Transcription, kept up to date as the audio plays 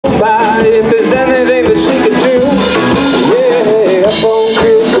by if there's anything that she could do. Yeah, up on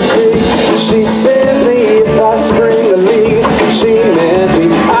Cripple Creek, she sends me if I spring a leak. She mans me,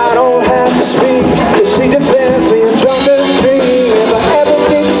 I don't have to speak, but she defends me in Drunkard's Street if I ever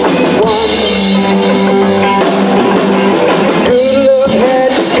did see one. Good luck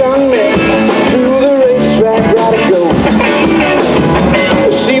had just stung me, to the racetrack gotta go.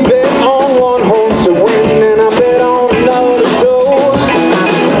 She bet on one horse to win, and I bet on another show.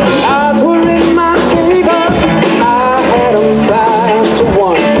 Odds were in my favor, I had them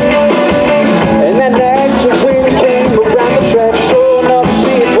 5-1. And that night to win came around the track, sure enough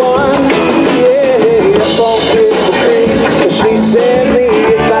she had won. Yeah, up on Cripple Creek, she sends me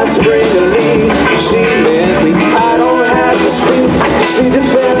if I spring a lead. She lends me, I don't have to speak, she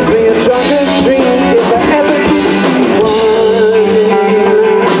defends me in Drunkard's Street if I ever did see one.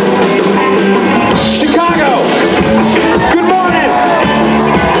 Chicago, good morning.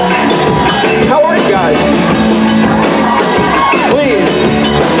 How are you guys? Please,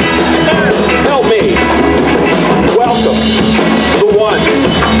 help me. Welcome, the one,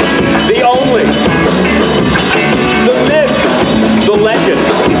 the only, the myth, the legend,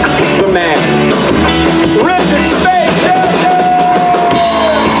 the man, Richard Spade.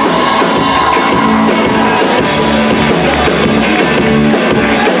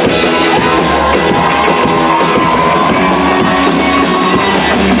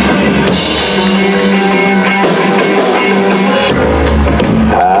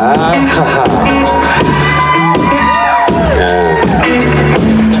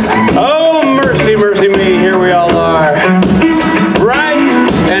 Oh, mercy, mercy me, here we all are. Bright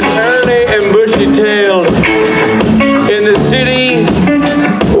and early and bushy-tailed in the city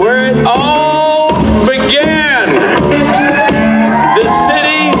where it all began. The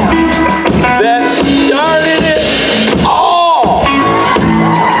city that started it all.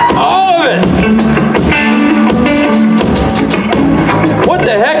 All of it. What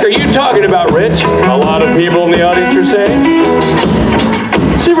the heck are you talking about, Rich? A lot of people in the audience are saying.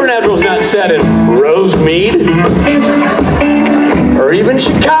 Supernatural's not set in Rosemead or even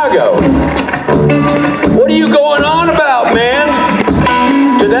Chicago. What are you going on about, man?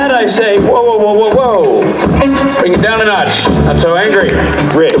 To that I say, whoa, whoa, whoa, whoa, whoa. Bring it down a notch. Not so angry.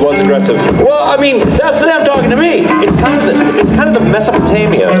 Rich. It was aggressive. Well, I mean, that's them talking to me. It's kind of the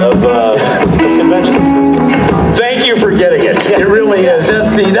Mesopotamia of conventions. Thank you for getting it. It really is.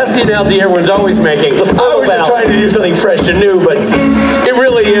 That's the analogy everyone's always making. I was just trying to do something fresh and new, but it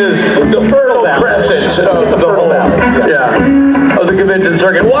really is the fertile crescent of the whole, yeah, of the convention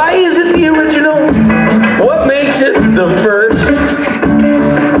circuit. Why is it the original? What makes it the first?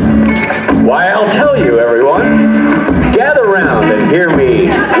 Why, I'll tell you, everyone. Gather round and hear me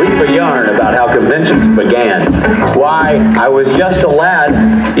weave a yarn about how conventions began. Why, I was just a lad,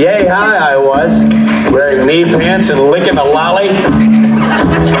 yay high I was, wearing knee pants and licking a lolly.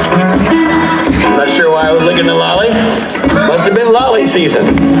 I'm not sure why I was licking a lolly. Must have been lolly season.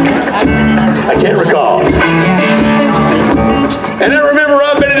 I can't recall. And I remember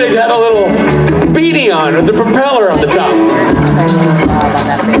Rob Benedict had a little beanie on with the propeller on the top.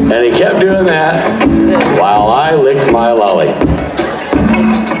 And he kept doing that while I licked my lolly.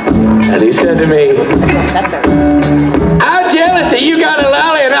 And he said to me, I'm jealous that you got a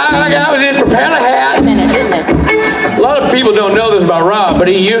lolly and I got with this propeller hat. A lot of people don't know this about Rob, but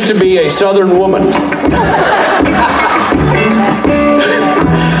he used to be a Southern woman.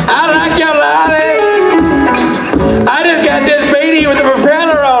 I like your lolly. I just got this beanie with the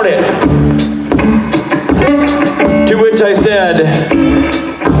propeller on it. To which I said,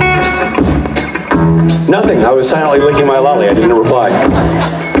 nothing. I was silently licking my lolly. I didn't reply.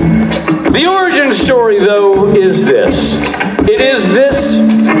 The origin story, though, is this. It is this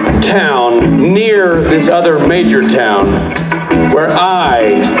town near this other major town where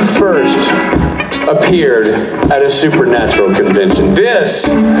I first appeared at a supernatural convention. This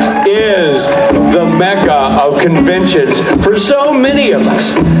is the mecca of conventions for so many of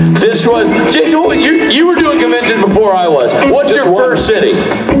us. This was, Jason, you were doing conventions before I was. What's your first city?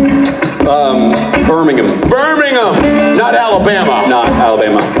 Birmingham. Birmingham, not Alabama. Not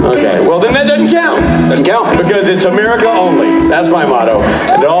Alabama. Okay, well then that doesn't count. Doesn't count. Because it's America only. That's my motto.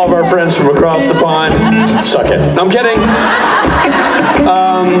 And to all of our friends from across the pond, suck it. I'm kidding.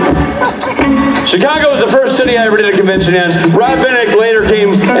 Chicago was the first city I ever did a convention in. Rob Benedict later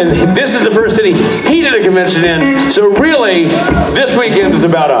came, and this is the first city he did a convention in. So really, this weekend is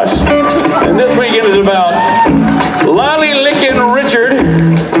about us. And this weekend is about Lolly Lickin' Richard.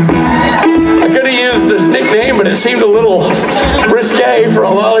 I could have used this nickname, but it seemed a little risky. risque for a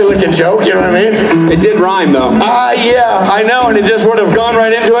lolly-licking joke, you know what I mean? It did rhyme, though. Yeah, I know, and it just would have gone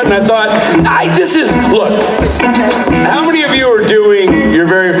right into it, and I thought, look, how many of you are doing your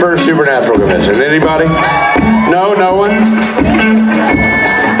very first Supernatural convention? Anybody? No, no one?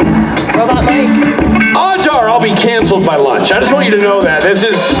 Robot Mike. Odds are I'll be canceled by lunch. I just want you to know that.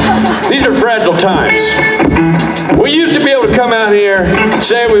 These are fragile times. We used to be able to come out here,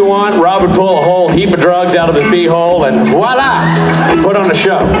 say what we want, Rob would pull a whole heap of drugs out of his beehole, and voila, put on a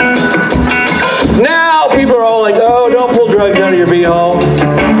show. Now people are all like, oh, don't pull drugs out of your beehole.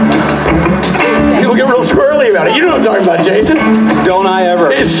 People get real squirrely about it. You know what I'm talking about, Jason. Don't I ever.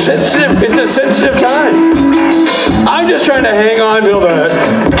 It's sensitive. It's a sensitive time. I'm just trying to hang on till the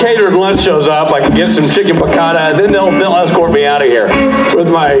catered lunch shows up. I can get some chicken piccata, and then they'll escort me out of here with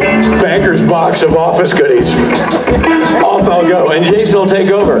my banker's box of office goodies. Off I'll go, and Jason will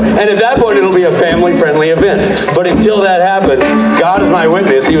take over. And at that point, it'll be a family-friendly event. But until that happens, God is my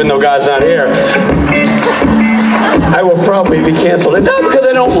witness, even though God's not here, I will probably be canceled. And not because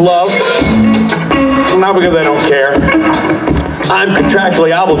I don't love, not because I don't care. I'm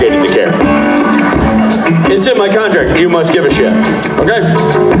contractually obligated to care. It's in my contract. You must give a shit. Okay?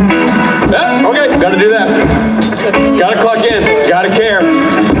 Yeah, okay, gotta do that. Gotta clock in. Gotta care.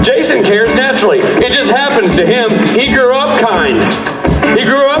 Jason cares naturally. It just happens to him. He grew up kind. He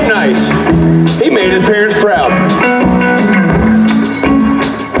grew up nice. He made his parents proud.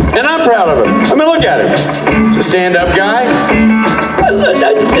 And I'm proud of him. I mean, look at him. He's a stand-up guy.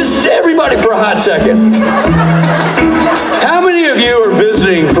 This is everybody for a hot second. How many of you are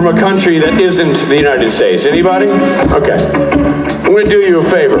visiting from a country that isn't the United States? Anybody? Okay. I'm going to do you a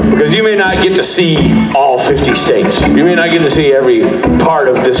favor, because you may not get to see all 50 states. You may not get to see every part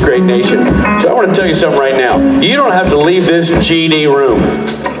of this great nation. So I want to tell you something right now. You don't have to leave this GD room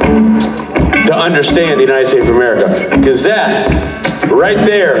to understand the United States of America, because that right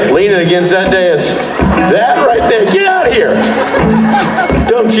there, leaning against that dais, that right there, get out of here.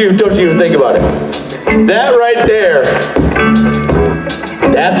 Don't you even think about it. That right there,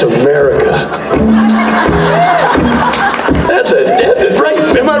 that's America. That's right,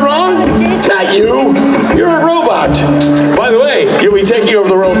 am I wrong? Not you, you're a robot. By the way, you'll be taking over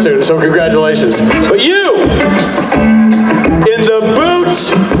the world soon, so congratulations. But you, in the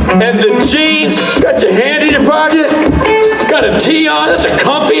boots and the jeans, got your hand in your pocket, got a tee on, that's a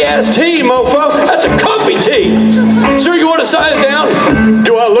comfy ass tee, mofo. That's a comfy tee. Sir, you want a size down?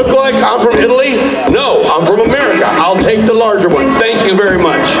 Do I look like I'm from Italy? No, I'm from America. I'll take the larger one. Thank you very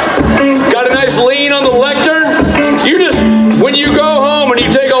much. Got a nice lean on the lectern? You just, when you go home and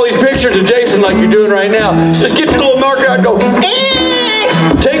you take all these pictures of Jason like you're doing right now, just get your little marker out and go,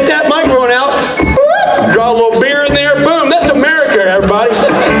 take that microphone out, draw a little beer in there, boom, that's America, everybody.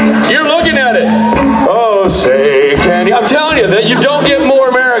 You're looking at it. Oh, say, can you? I'm telling you that you don't get more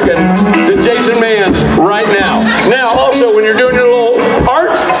American than Jason Mann's right now. Now, also, when you're doing your little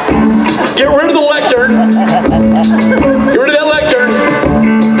art, get rid of the lectern. Get rid of that lectern.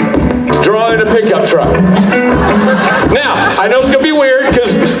 Draw in a pickup truck. Now, I know it's going to be weird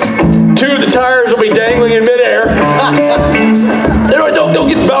because two of the tires will be dangling in midair. Don't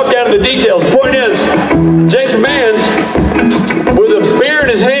get bogged down in the details. The point is, Jason Mann's, with a beer in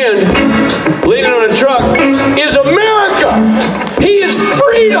his hand, leaning on a truck, is America. He is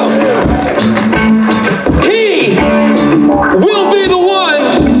freedom. He will be the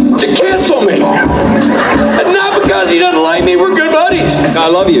one to cancel me. And not because he doesn't like me. We're good buddies. I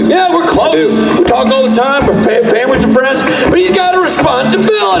love you. Yeah, we're close. We talk all the time. We're families and friends. But he's got a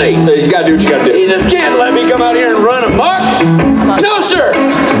responsibility. You got to do what you got to do. He just can't let me come out here and run amok. No, sir.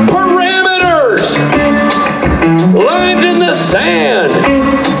 Parameters. Lines in the sand.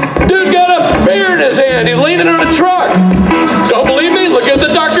 Dude's got a beer in his hand. He's leaning on a truck. Don't believe me? Look at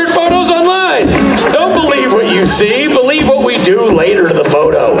the doctored photos online. Don't believe what you see. Believe what we do later to the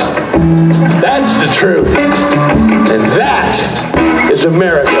photo. That's the truth. And that is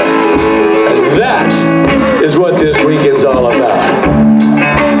America. And that is what this weekend's all about.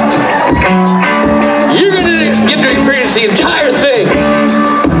 You're going to get to experience the entire thing.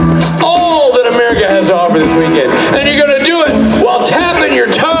 All that America has to offer this weekend. And you're going to do it while tapping your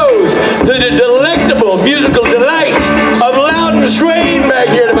toes to the delectable musical delights of Loudon Swain back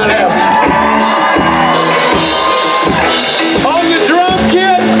here to my left. On the drum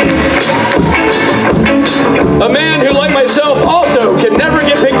kit, a man who, like myself, also can never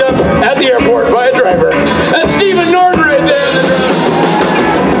get picked up at the airport by a driver. That's Stephen Norton right there on the drum.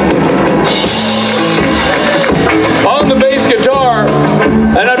 On the bass guitar,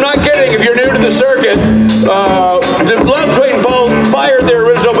 and I'm not kidding if you're new to the circuit, the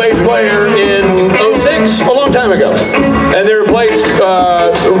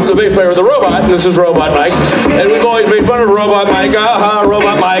and this is Robot Mike. And we've always made fun of Robot Mike,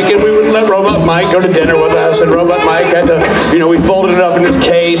 Robot Mike, and we wouldn't let Robot Mike go to dinner with us, and Robot Mike had to, we folded it up in his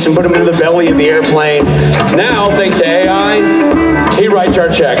case and put him into the belly of the airplane. Now, thanks to AI, he writes our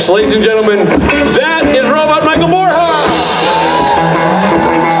checks. Ladies and gentlemen, that is Robot Michael Borja!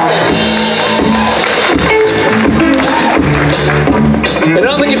 And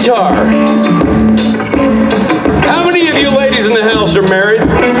on the guitar, how many of you ladies in the house are married?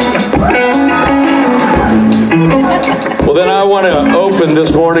 Well, then I want to open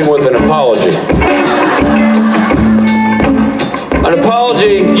this morning with an apology. An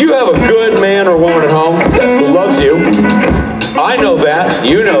apology, you have a good man or woman at home who loves you. I know that,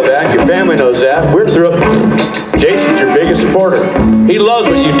 you know that, your family knows that. We're through it. Jason's your biggest supporter. He loves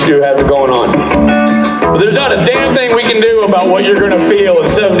what you two have going on. But there's not a damn thing we can do about what you're going to feel in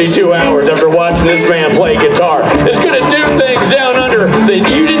 72 hours after watching this man play guitar. It's going to do things down under that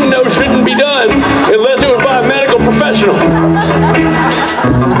you didn't know shouldn't be done unless it was by a medical professional.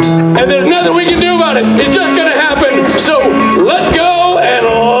 And there's nothing we can do about it. It's just going to happen. So let go and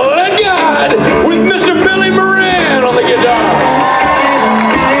let God with Mr. Billy Moran on the guitar.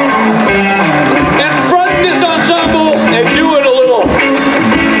 And front this ensemble and doing a little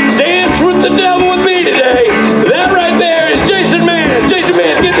dance with the devil with me today. That right there is Jason Mann. Jason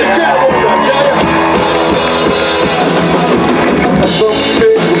Mann, get this crowd opened up, shall ya?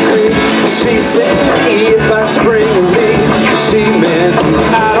 She said, if I spring a leak, she missed.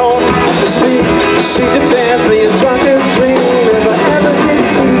 I don't have to speak. She defends me in drunken dream if I ever did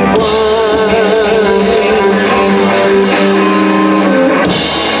see one.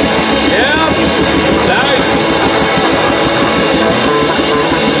 Yeah, nice.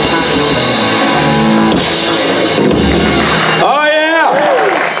 Oh yeah.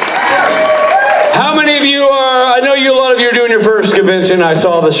 How many of you are? I know you. A lot of you are doing your first convention. I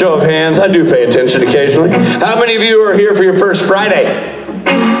saw the show of hands. I do pay attention occasionally. How many of you are here for your first Friday?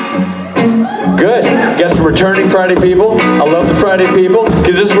 Good. Got some returning Friday people. I love the Friday people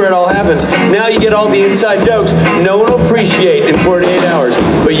because this is where it all happens. Now you get all the inside jokes no one will appreciate in 48 hours,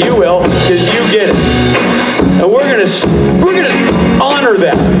 but you will because you get it. And we're gonna honor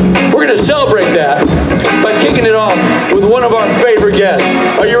that. We're gonna celebrate that by kicking it off with one of our favorite guests.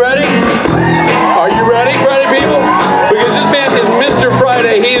 Are you ready? Are you ready, Friday people? Because this man is Mr.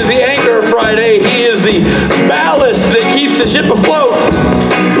 Friday. He is the anchor of Friday. He is the ballast that keeps the ship afloat.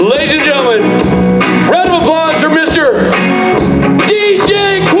 Ladies and gentlemen, round of applause for Mr.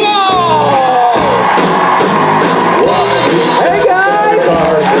 DJ Qualls! Hey guys!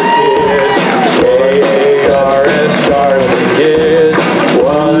 Cars for kids. K-A-R-S, cars for kids.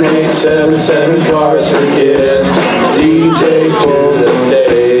 1877 cars for kids. DJ Qualls the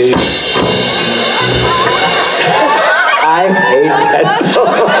stage. I hate that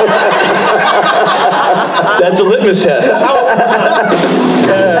song. That's a litmus test.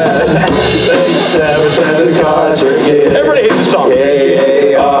 1877 cars for kids. Everybody hates the song.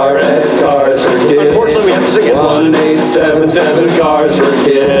 K-A-R-S, cars for kids. Unfortunately, we have to sing it. 1877 cars for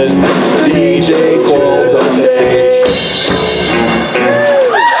kids. DJ Qualls on stage.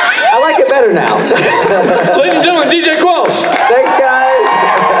 I like it better now. Ladies and gentlemen, DJ Qualls. Thanks, guys.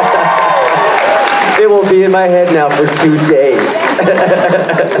 It will be in my head now for 2 days.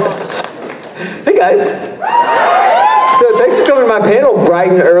 Hey, guys. So thanks for coming to my panel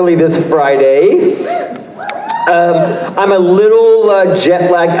bright and early this Friday. I'm a little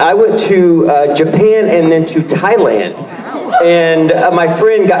jet lagged. I went to Japan and then to Thailand. And my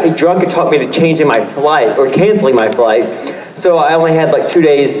friend got me drunk and taught me to changing my flight, or canceling my flight. So I only had like 2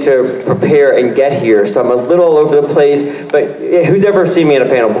 days to prepare and get here. So I'm a little all over the place, but who's ever seen me in a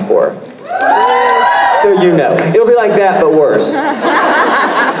panel before? So you know. It'll be like that, but worse.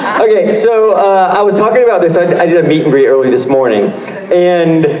 Okay, so I was talking about this. I did a meet and greet early this morning.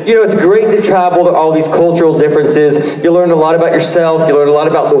 And, it's great to travel to all these cultural differences. You learn a lot about yourself. You learn a lot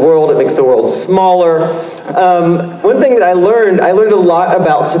about the world. It makes the world smaller. One thing that I learned a lot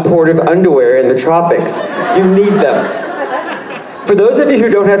about supportive underwear in the tropics. You need them. For those of you who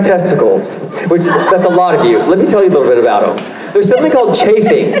don't have testicles, that's a lot of you, let me tell you a little bit about them. There's something called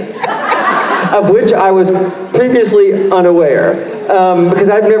chafing, of which I was previously unaware, because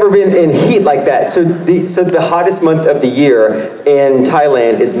I've never been in heat like that. So the hottest month of the year in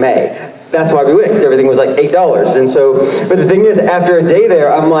Thailand is May. That's why we went, because everything was like $8. And so, but the thing is, after a day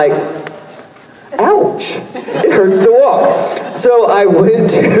there, I'm like, ouch, it hurts to walk. So I went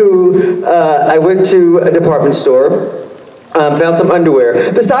to a department store. Found some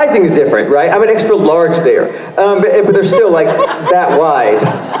underwear. The sizing is different, right? I'm an extra large there, but they're still like that wide.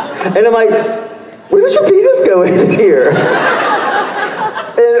 And I'm like, where does your penis go in here?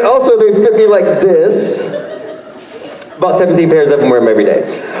 And Also, they fit me like this. About 17 pairs of them, wear them every day.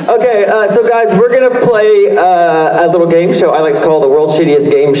 Okay, so guys, we're gonna play a little game show I like to call the World's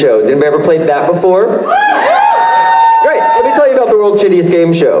Shittiest Game Shows. Anybody ever played that before? Great, let me tell you about the World's Shittiest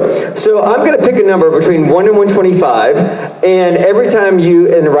Game Show. So I'm gonna pick a number between 1 and 125, and every time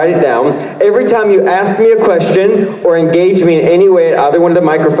and write it down, every time you ask me a question or engage me in any way at either one of the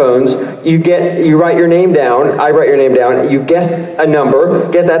microphones, you write your name down, I write your name down, you guess at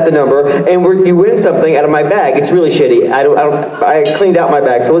the number, and you win something out of my bag. It's really shitty. I cleaned out my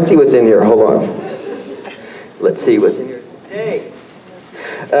bag, so let's see what's in here. Hold on. Let's see what's in here today.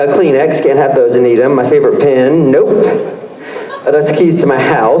 Kleenex, can't have those and eat them. My favorite pen, nope. That's keys to my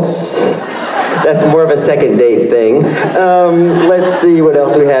house. That's more of a second date thing. Let's see what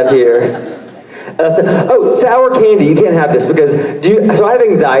else we have here. Sour candy, you can't have this because, so I have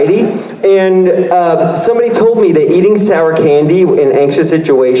anxiety, and somebody told me that eating sour candy in anxious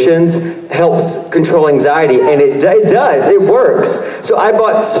situations helps control anxiety, and it does, it works. So I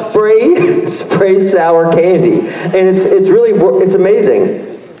bought spray sour candy, and it's amazing.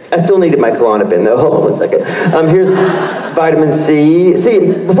 I still needed my Klonopin though, hold on one second. Here's vitamin C.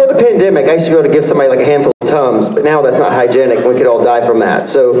 See, before the pandemic, I used to be able to give somebody like a handful of Tums, but now that's not hygienic, and we could all die from that.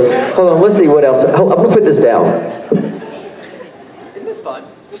 So, hold on, let's see what else. I'm gonna put this down. Isn't this fun?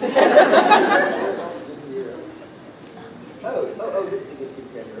 This is a good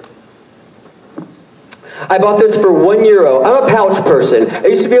contender. I bought this for €1. I'm a pouch person. I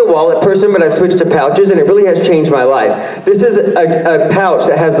used to be a wallet person, but I've switched to pouches, and it really has changed my life. This is a pouch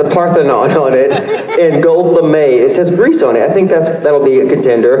that has the Parthenon on it and gold lame. It says Greece on it. I think that'll be a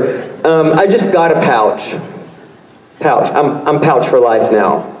contender. I just got a pouch. I'm pouch for life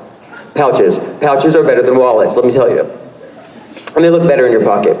now. Pouches are better than wallets, let me tell you. And they look better in your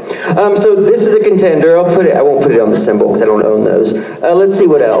pocket. So this is a contender. I won't put it on the symbol because I don't own those. Let's see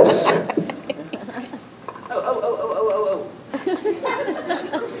what else.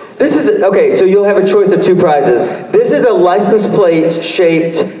 This is, okay, so you'll have a choice of 2 prizes. This is a license plate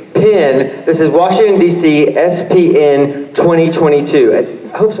shaped pin. This is Washington, D.C. SPN 2022.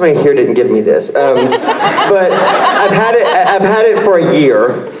 I hope somebody here didn't give me this. But I've had it for a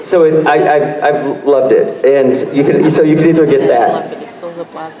year, so I've loved it. And you can either get that.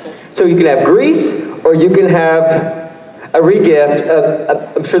 So you can have Greece, or you can have a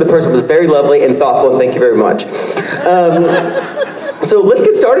regift. I'm sure the person was very lovely and thoughtful, and thank you very much. So let's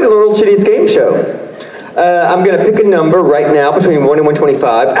get started on the World's Shittiest Game Show. I'm going to pick a number right now between 1 and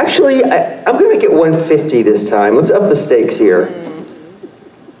 125. Actually, I'm going to make it 150 this time. Let's up the stakes here.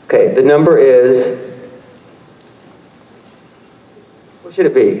 Okay, the number is... What should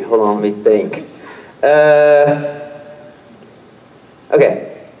it be? Hold on, let me think.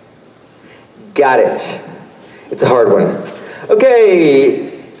 Okay. Got it. It's a hard one. Okay.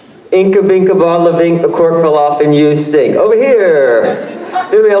 Inka binka bottle of ink, the cork fell off and you stink. Over here.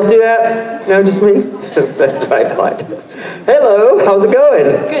 Does anybody else do that? No, just me? That's what I thought. Hello, how's it going?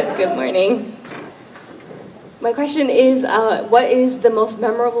 Good morning. My question is, what is the most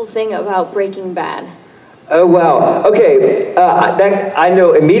memorable thing about Breaking Bad? Oh, wow. Okay, I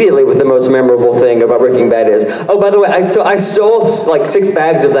know immediately what the most memorable thing about Breaking Bad is. Oh, by the way, I stole like 6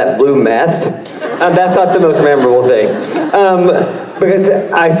 bags of that blue meth. That's not the most memorable thing. Because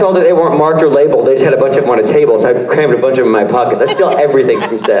I saw that they weren't marked or labeled. They just had a bunch of them on a table, so I crammed a bunch of them in my pockets. I steal everything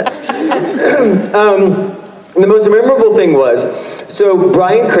from sets. The most memorable thing was, so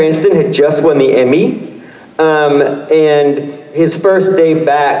Bryan Cranston had just won the Emmy, and his first day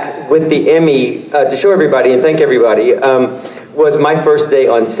back with the Emmy, to show everybody and thank everybody, was my first day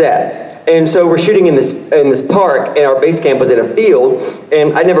on set. And so we're shooting in this park, and our base camp was in a field,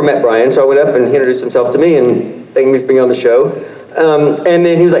 and I'd never met Bryan, so I went up and he introduced himself to me and thanked me for being on the show. And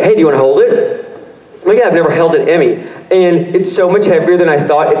then he was like, hey, do you want to hold it? I'm like, yeah, I've never held an Emmy. And it's so much heavier than I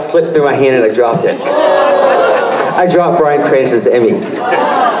thought, it slipped through my hand and I dropped it. I dropped Bryan Cranston's Emmy.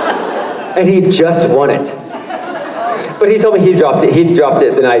 And he just won it. But he told me he dropped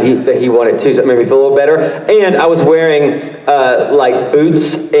it the night that he won it too, so it made me feel a little better. And I was wearing like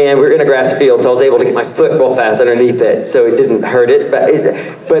boots, and we were in a grass field, so I was able to get my foot real fast underneath it, so it didn't hurt it.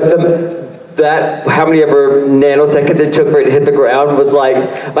 But how many ever nanoseconds it took for it to hit the ground was like,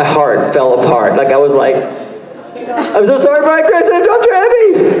 my heart fell apart. Like I was like, I'm so sorry, Bryan Cranston, I dropped your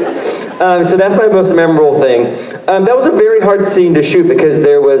Emmy. So that's my most memorable thing. That was a very hard scene to shoot because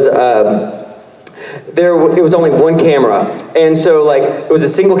there was it was only one camera, and so like it was a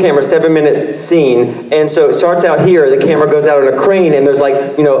single camera 7-minute scene, and so it starts out here, the camera goes out on a crane, and there's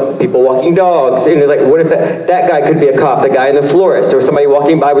like, you know, people walking dogs, and it's like, what if that guy could be a cop, the guy in the florist, or somebody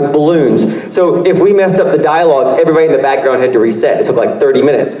walking by with balloons. So if we messed up the dialogue, everybody in the background had to reset. It took like 30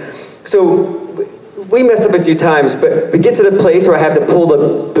 minutes. So we messed up a few times, but we get to the place where I have to pull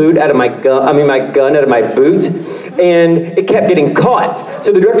the boot out of my gun, my gun out of my boot, and it kept getting caught.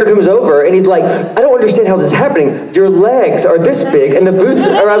 So the director comes over and he's like, I don't understand how this is happening. Your legs are this big and the boots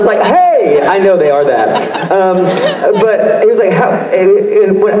are, I was like, hey, I know they are that. But he was like, how,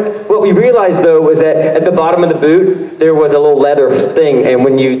 and what we realized though was that at the bottom of the boot, there was a little leather thing, and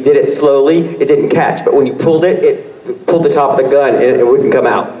when you did it slowly, it didn't catch, but when you pulled it, it pulled the top of the gun and it wouldn't come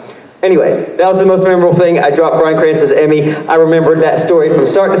out. Anyway, that was the most memorable thing. I dropped Bryan Cranston's Emmy. I remembered that story from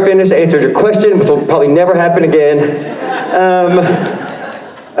start to finish. I answered your question, which will probably never happen again.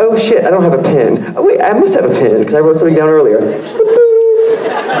 Oh shit, I don't have a pen. Oh wait, I must have a pen, because I wrote something down earlier.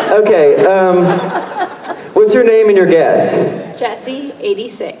 Okay, what's your name and your guess? Jesse,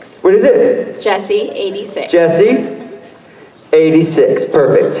 86. What is it? Jesse, 86. Jesse, 86,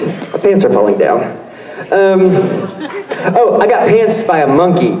 perfect. My pants are falling down. Oh, I got pantsed by a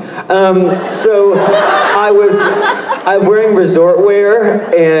monkey. So I'm wearing resort wear,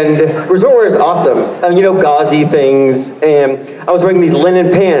 and resort wear is awesome. You know, gauzy things, and I was wearing these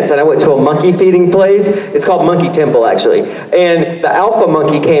linen pants, and I went to a monkey feeding place. It's called Monkey Temple, actually. And the alpha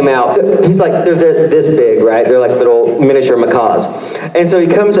monkey came out. He's like, they're this big, right? They're like little miniature macaws. And so he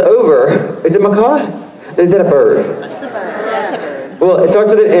comes over. Is it macaw? Is that a bird? It's a bird. That's a bird. Well, it starts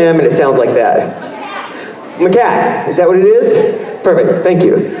with an M, and it sounds like that. Macaque, is that what it is? Perfect, thank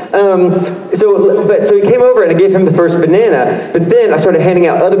you. So he came over and I gave him the first banana, but then I started handing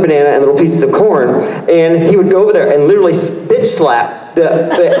out other banana and little pieces of corn, and he would go over there and literally bitch slap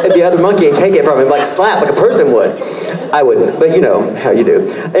the other monkey and take it from him, like slap, like a person would. I wouldn't, but you know how you do.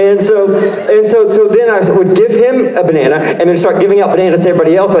 And so then I would give him a banana and then start giving out bananas to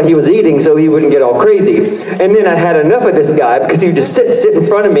everybody else while he was eating so he wouldn't get all crazy. And then I'd had enough of this guy because he would just sit in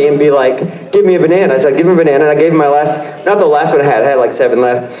front of me and be like, give me a banana. So I'd give him a banana, and I gave him my last, not the last one I had like 7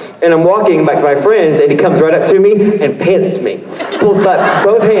 left. And I'm walking back to my friends, and he comes right up to me and pantsed me.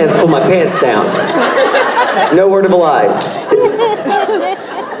 Both hands pulled my pants down. No word of a lie.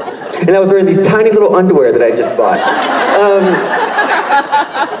 And I was wearing these tiny little underwear that I just bought.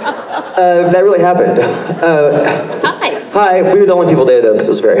 That really happened. Hi. Hi, we were the only people there though because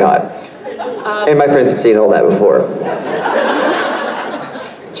it was very hot. And my friends have seen all that before.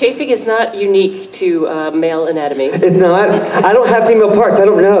 Chafing is not unique to male anatomy. It's not? I don't have female parts, I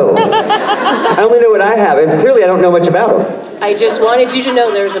don't know. I only know what I have, and clearly I don't know much about them. I just wanted you to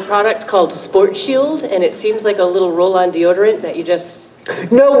know there's a product called Sport Shield, and it seems like a little roll-on deodorant that you just...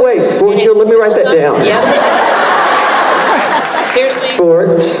 No way, Sport Shield, let me write that down. Yep. Seriously.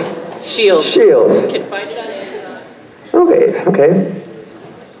 Sport Shield. Shield. You can find it on Amazon. Okay.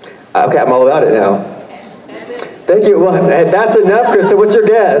 Okay, I'm all about it now. Thank you. Well, that's enough, Krista. What's your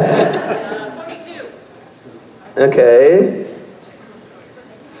guess? 42. Okay.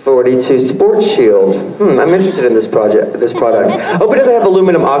 42 Sport Shield. I'm interested in this product. Hope it doesn't have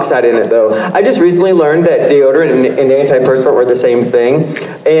aluminum oxide in it, though. I just recently learned that deodorant and antiperspirant were the same thing.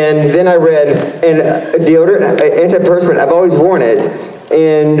 And then I read, and deodorant, antiperspirant, I've always worn it,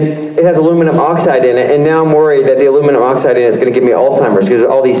 and it has aluminum oxide in it, and now I'm worried that the aluminum oxide in it is going to give me Alzheimer's because of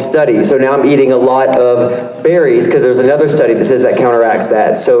all these studies. So now I'm eating a lot of berries because there's another study that says that counteracts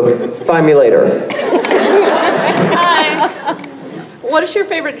that. So find me later. Hi. What is your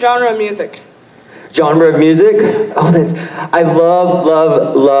favorite genre of music? Genre of music? Oh, I love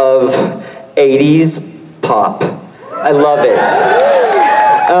 80s pop. I love it.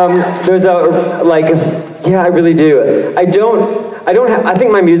 I really do. I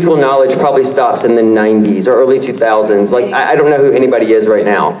think my musical knowledge probably stops in the 90s or early 2000s. Like, I don't know who anybody is right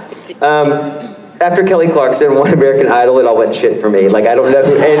now. After Kelly Clarkson won American Idol, it all went shit for me. Like, I don't know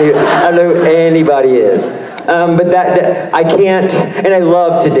who anybody is. But that I can't, and I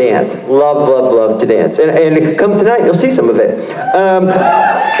love to dance. Love to dance. And come tonight, you'll see some of it.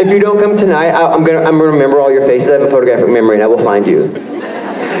 If you don't come tonight, I'm gonna remember all your faces. I have a photographic memory, and I will find you.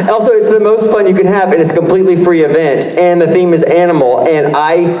 Also, it's the most fun you can have, and it's a completely free event. And the theme is animal. And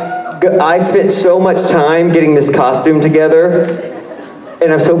I spent so much time getting this costume together.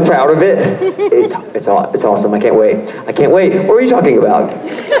 And I'm so proud of it. It's awesome. I can't wait. What were you talking about?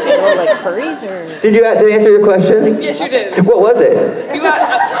 Like furries or? Did answer your question? Yes, you did. What was it? You got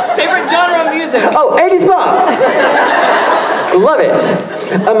a favorite genre of music. Oh, 80s pop. Love it.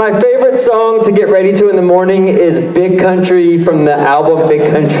 My favorite song to get ready to in the morning is Big Country from the album Big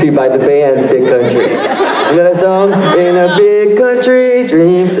Country by the band Big Country. You know that song? In a big country,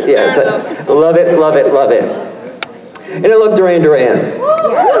 dreams. Yeah, so, love it, love it, love it. And I love Duran Duran.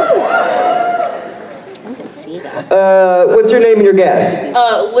 What's your name and your guess?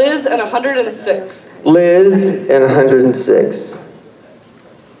 Liz and 106. Liz and 106.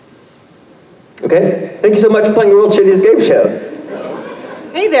 Okay, thank you so much for playing the World's Shittiest Game Show.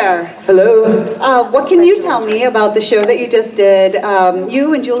 Hey there. Hello. What can you tell me about the show that you just did?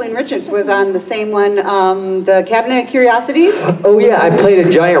 You and Julian Richards was on the same one, the Cabinet of Curiosities? Oh yeah, I played a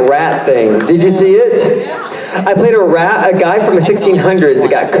giant rat thing. Did you see it? I played a guy from the 1600s that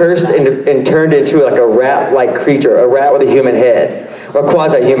got cursed and turned into like a rat-like creature, a rat with a human head. Or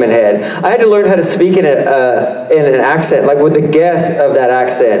quasi-human head. I had to learn how to speak in an accent, like with the guess of that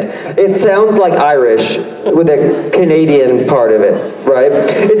accent. It sounds like Irish with a Canadian part of it, right?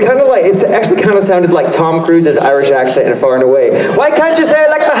 It's kind of like, it's actually kind of sounded like Tom Cruise's Irish accent in Far and Away. Why can't you say it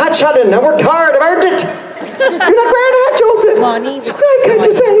like the hot shotting? I worked hard, I've earned it. You're not wearing a hat, Joseph. Why can't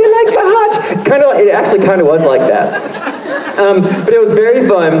you say it like the hot? It's kind of like, it actually kind of was like that. But it was very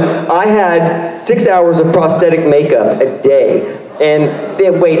fun. I had 6 hours of prosthetic makeup a day. And they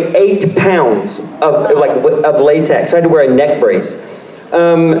weighed 8 pounds of latex. So I had to wear a neck brace.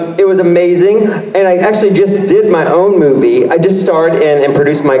 It was amazing, and I actually just did my own movie. I just starred in and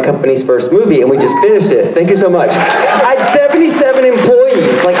produced my company's first movie, and we just finished it. Thank you so much. I had 77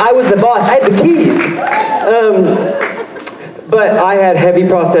 employees. Like, I was the boss. I had the keys. But I had heavy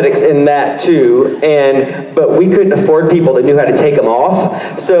prosthetics in that too, but we couldn't afford people that knew how to take them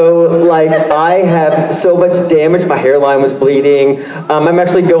off. So like I have so much damage, my hairline was bleeding.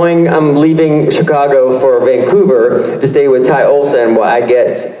 I'm leaving Chicago for Vancouver to stay with Ty Olson while I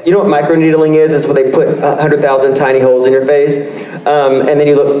get, you know what microneedling is? It's where they put 100,000 tiny holes in your face, and then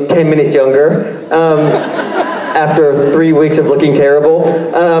you look 10 minutes younger. After 3 weeks of looking terrible,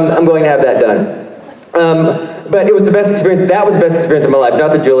 I'm going to have that done. But it was the best experience. That was the best experience of my life.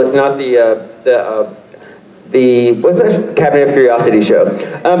 Not the what's that? Cabinet of Curiosity show.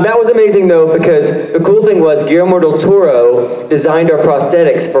 That was amazing though, because the cool thing was Guillermo del Toro designed our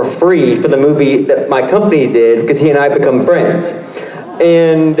prosthetics for free for the movie that my company did, because he and I become friends.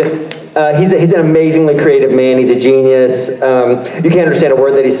 And he's an amazingly creative man. He's a genius. You can't understand a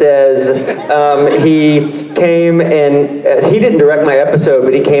word that he says. He came and he didn't direct my episode,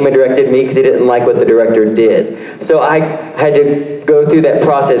 but he came and directed me because he didn't like what the director did. So I had to go through that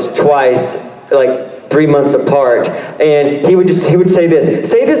process twice, like 3 months apart, and he would say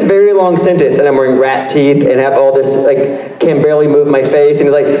this very long sentence, and I'm wearing rat teeth and have all this, like, can barely move my face, and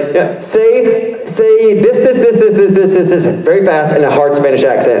he's like, no, say this very fast in a hard Spanish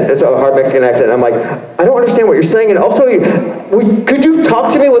accent, so a hard Mexican accent. I'm like, I don't understand what you're saying, and also, could you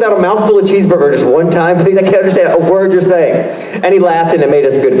talk to me without a mouthful of cheeseburger just one time, please? I can't understand a word you're saying. And he laughed, and it made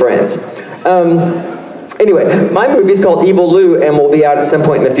us good friends. Anyway, my movie's called Evil Lou and will be out at some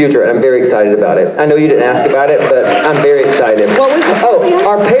point in the future, and I'm very excited about it. I know you didn't ask about it, but I'm very excited.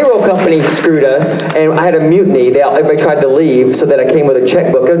 Our payroll company screwed us, and I had a mutiny. Everybody tried to leave, so that I came with a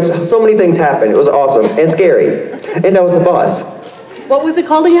checkbook. So many things happened. It was awesome and scary, and I was the boss. What was it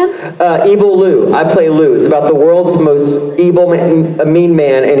called again? Evil Lou. I play Lou. It's about the world's most evil, mean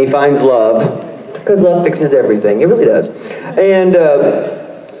man, and he finds love, because love fixes everything. It really does.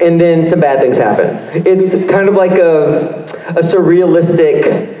 And then some bad things happen. It's kind of like a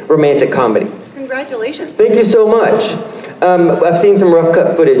surrealistic romantic comedy. Congratulations. Thank you so much. I've seen some rough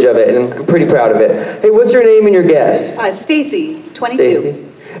cut footage of it, and I'm pretty proud of it. Hey, what's your name and your guess? Stacy, 22. Stacy.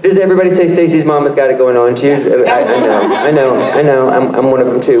 Does everybody say Stacy's mom has got it going on too? Yes. I know. I'm one of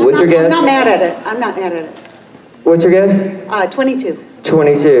them too. What's your guess? I'm not mad at it. What's your guess? 22.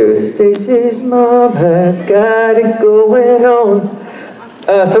 22. Stacy's mom has got it going on.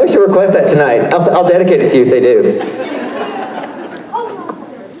 Somebody should request that tonight. I'll dedicate it to you if they do.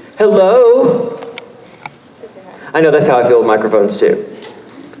 Hello? I know that's how I feel with microphones too.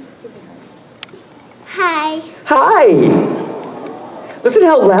 Hi. Hi! Listen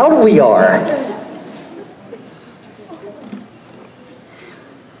how loud we are.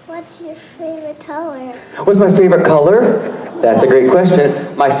 What's your favorite color? What's my favorite color? That's a great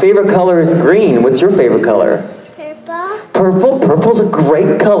question. My favorite color is green. What's your favorite color? Purple. Purple? Purple's a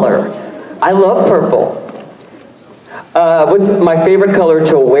great color. I love purple. What's my favorite color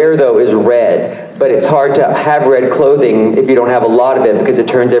to wear though is red, but it's hard to have red clothing if you don't have a lot of it because it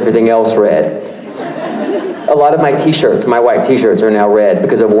turns everything else red. A lot of my t-shirts, my white t-shirts, are now red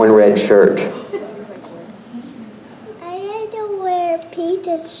because of one red shirt. I like to wear pink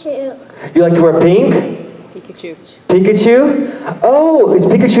too. You like to wear pink? Pikachu. Pikachu? Oh, is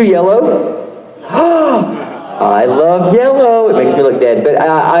Pikachu yellow? I love yellow. It makes me look dead, but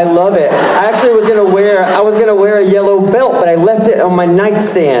I love it. I actually was gonna wear a yellow belt, but I left it on my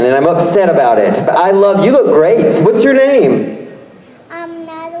nightstand, and I'm upset about it. But I love. You look great. What's your name?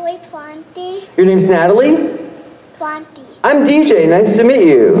 Natalie 20. Your name's Natalie? 20. I'm DJ. Nice to meet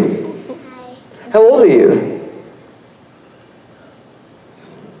you. Hi. How old are you?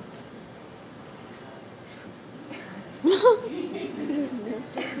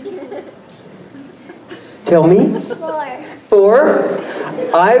 Tell me. 4. 4?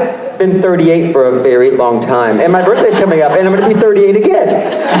 I've been 38 for a very long time, and my birthday's coming up, and I'm going to be 38 again.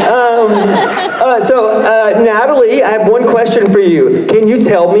 Natalie, I have one question for you. Can you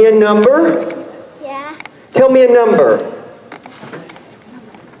tell me a number? Yeah. Tell me a number.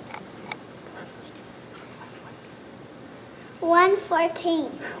 114.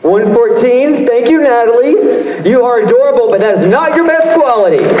 114. Thank you, Natalie. You are adorable, but that is not your best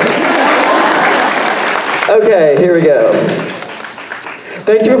quality. Okay, here we go.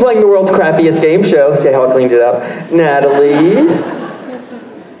 Thank you for playing the world's crappiest game show. See how I cleaned it up. Natalie.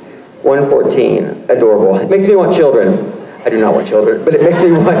 114. Adorable. It makes me want children. I do not want children, but it makes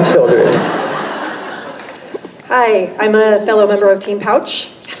me want children. Hi, I'm a fellow member of Team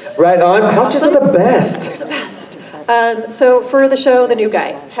Pouch. Right on. Pouches are the best. The best. So for the show, The New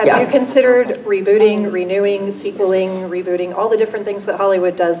Guy, have you considered rebooting, renewing, sequeling, rebooting, all the different things that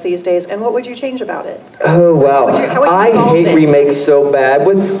Hollywood does these days, and what would you change about it? Oh, wow. I hate remakes so bad.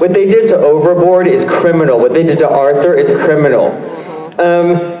 What they did to Overboard is criminal. What they did to Arthur is criminal.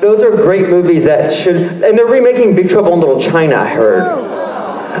 Those are great movies that should, and they're remaking Big Trouble in Little China, I heard.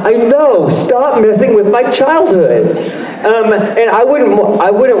 I know, stop messing with my childhood. And I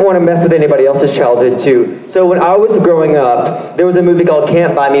wouldn't want to mess with anybody else's childhood too. So when I was growing up, there was a movie called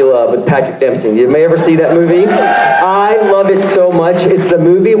Can't Buy Me Love with Patrick Dempsey. Did you ever see that movie? I love it so much. It's the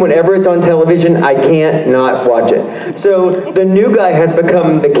movie, whenever it's on television, I can't not watch it. So The New Guy has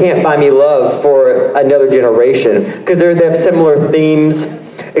become the Can't Buy Me Love for another generation, because they have similar themes,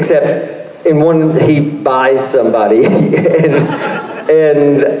 except in one he buys somebody,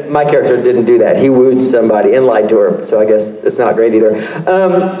 and my character didn't do that. He wooed somebody and lied to her, so I guess it's not great either.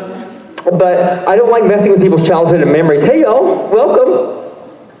 But I don't like messing with people's childhood and memories. Hey y'all, welcome.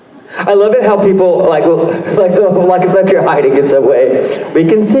 I love it how people like you're hiding in some way. We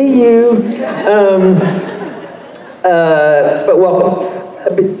can see you. But welcome.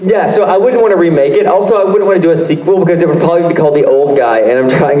 Yeah, so I wouldn't want to remake it. Also, I wouldn't want to do a sequel because it would probably be called The Old Guy, and I'm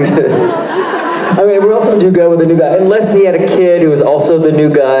trying to... I mean, where else would you go with The New Guy? Unless he had a kid who was also The New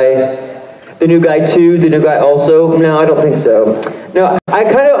Guy. The New Guy 2, The New Guy also? No, I don't think so. No, I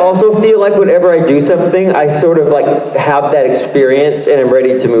kind of also feel like whenever I do something, I sort of like have that experience and I'm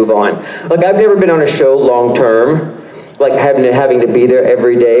ready to move on. Like, I've never been on a show long term, like having to be there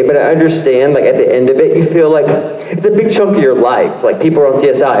every day, but I understand, like, at the end of it, you feel like it's a big chunk of your life. Like, people are on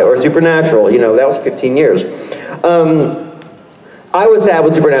CSI or Supernatural, you know, that was 15 years. I was sad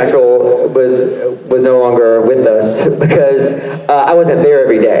when Supernatural was no longer with us because I wasn't there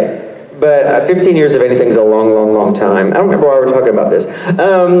every day. But 15 years of anything's a long, long, long time. I don't remember why we're talking about this.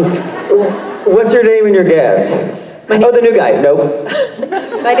 What's your name and your guess? Oh, The New Guy. Nope.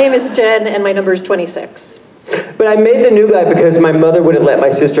 My name is Jen, and my number is 26. But I made The New Guy because my mother wouldn't let my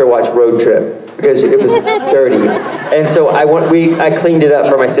sister watch Road Trip because it was dirty. And so I cleaned it up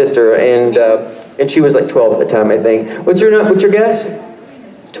for my sister, and she was like 12 at the time, I think. What's your guess?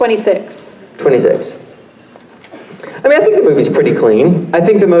 26. 26. I mean, I think the movie's pretty clean. I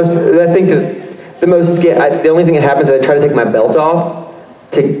think the only thing that happens is I try to take my belt off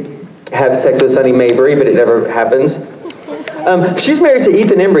to have sex with Sonny Mabry, but it never happens. She's married to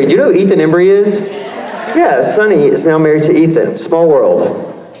Ethan Embry. Do you know who Ethan Embry is? Yeah, Sonny is now married to Ethan. Small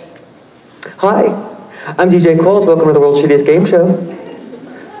world. Hi, I'm DJ Qualls. Welcome to the World's Shittiest Game Show.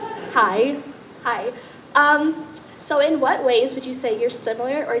 Hi. Hi. So in what ways would you say you're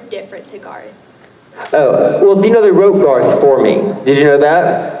similar or different to Garth? Oh, well, you know, they wrote Garth for me. Did you know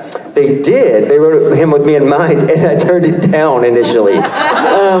that? They did. They wrote him with me in mind, and I turned it down initially.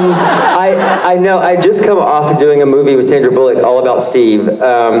 I know. I just come off of doing a movie with Sandra Bullock, All About Steve,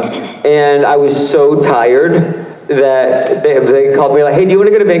 and I was so tired that they called me like, hey, do you want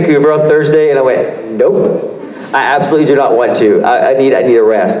to go to Vancouver on Thursday? And I went, nope. I absolutely do not want to. I need a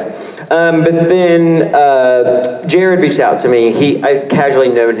rest. But then Jared reached out to me. I'd casually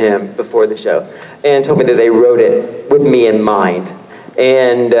known him before the show, and told me that they wrote it with me in mind,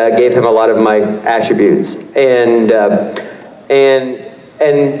 and gave him a lot of my attributes, and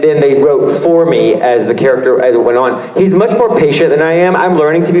then they wrote for me as the character as it went on. He's much more patient than I am. I'm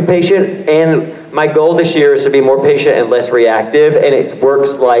learning to be patient, and my goal this year is to be more patient and less reactive, and it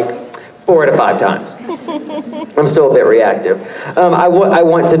works like 4 out of 5 times. I'm still a bit reactive. I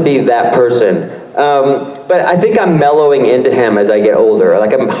want to be that person. But I think I'm mellowing into him as I get older.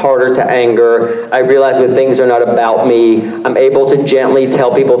 Like, I'm harder to anger. I realize when things are not about me, I'm able to gently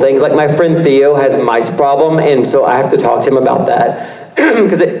tell people things. Like, my friend Theo has mice problem, and so I have to talk to him about that.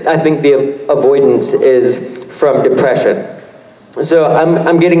 Because I think the avoidance is from depression. So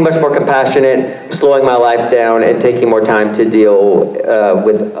I'm getting much more compassionate, slowing my life down, and taking more time to deal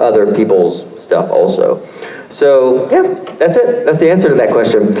with other people's stuff also. So yeah, that's it. That's the answer to that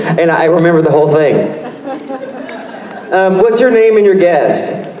question. And I remember the whole thing. What's your name and your guess?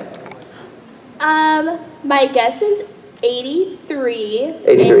 My guess is 83.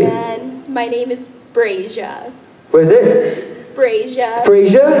 83. And my name is Brazia. What is it? Brazia.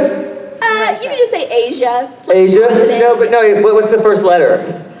 Frasier? You can just say Asia. Like Asia? No, but no, what's the first letter?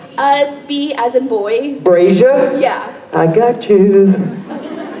 It's B as in boy. Brazia? Yeah. I got you.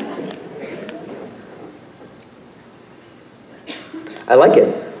 I like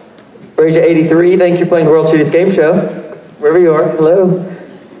it. Brazia 83, thank you for playing the World's Shittiest Game Show. Wherever you are, hello.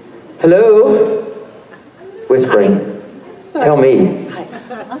 Hello? Whispering. Hi. Tell me. Hi.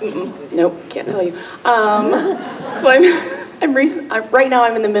 Nope, can't tell you. So right now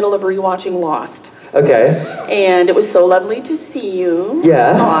I'm in the middle of rewatching Lost. Okay. And it was so lovely to see you.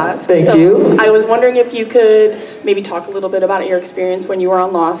 Yeah. Lost. Thank you. I was wondering if you could maybe talk a little bit about your experience when you were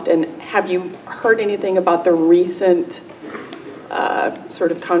on Lost, and have you heard anything about the recent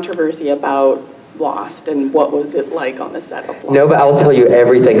sort of controversy about Lost, and what was it like on the set of Lost? No, but I'll tell you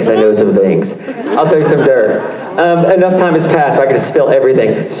everything because I know some things. I'll tell you some dirt. Enough time has passed so I can just spill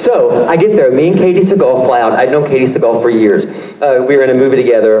everything. So I get there. Me and Katie Seagal fly out. I'd known Katie Seagal for years. We were in a movie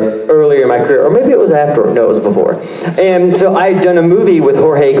together earlier in my career, or maybe it was after. No, it was before. And so I'd done a movie with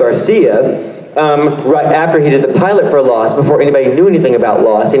Jorge Garcia right after he did the pilot for Lost, before anybody knew anything about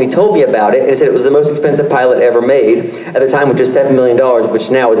Lost, and he told me about it, and he said it was the most expensive pilot ever made at the time, which is $7 million, which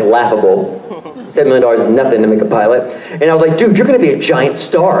now is laughable. $7 million is nothing to make a pilot. And I was like, dude, you're going to be a giant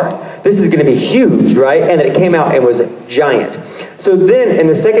star. This is going to be huge, right? And then it came out and was giant. So then in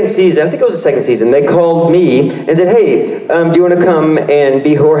the second season, I think it was the second season, they called me and said, hey, do you want to come and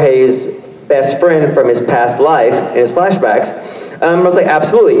be Jorge's best friend from his past life and his flashbacks? I was like,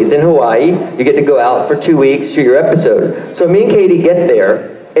 absolutely. It's in Hawaii. You get to go out for 2 weeks, shoot your episode. So me and Katie get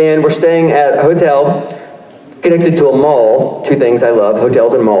there, and we're staying at a hotel connected to a mall, 2 things I love,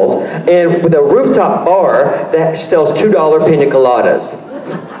 hotels and malls, and with a rooftop bar that sells $2 pina coladas.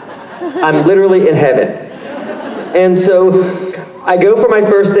 I'm literally in heaven. And so I go for my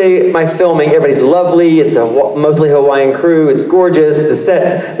first day, my filming. Everybody's lovely. It's a mostly Hawaiian crew. It's gorgeous. The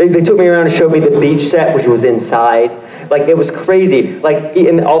sets, they took me around and showed me the beach set, which was inside. Like, it was crazy. Like,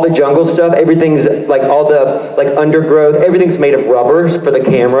 in all the jungle stuff, everything's, like, all the, like, undergrowth, everything's made of rubber for the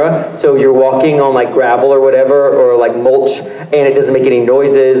camera. So you're walking on, like, gravel or whatever, or, like, mulch, and it doesn't make any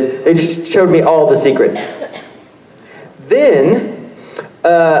noises. They just showed me all the secrets. Then,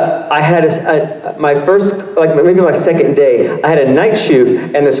 I had my first, like maybe my second day, I had a night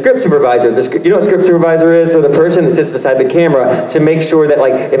shoot, and the script supervisor, you know what script supervisor is? So the person that sits beside the camera to make sure that,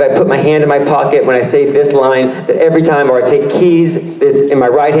 like, if I put my hand in my pocket when I say this line, that every time, or I take keys, it's in my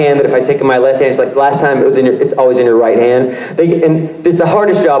right hand, that if I take in my left hand, it's like last time it was it's always in your right hand. And it's the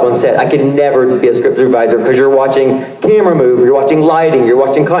hardest job on set. I could never be a script supervisor because you're watching camera move, you're watching lighting, you're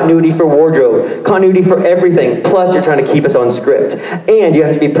watching continuity for wardrobe, continuity for everything, plus you're trying to keep us on script. And you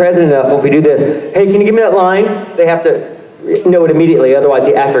have to be present enough when we do this. Hey, can you give me that line? They have to know it immediately, otherwise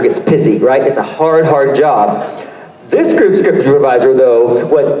the actor gets pissy, right? It's a hard, hard job. This group script supervisor, though,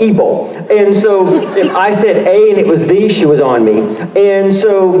 was evil. And so if I said A and it was the, she was on me. And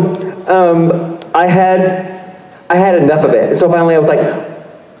so I had enough of it. And so finally I was like,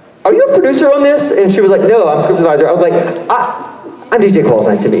 are you a producer on this? And she was like, no, I'm a script supervisor. I was like, I'm DJ Qualls,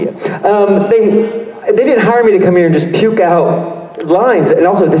 nice to meet you. They didn't hire me to come here and just puke out lines, and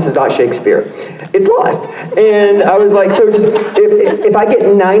also this is not Shakespeare. It's Lost. And I was like, so just, if I get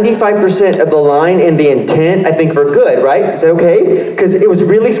 95% of the line and the intent, I think we're good, right? Is that okay? Because it was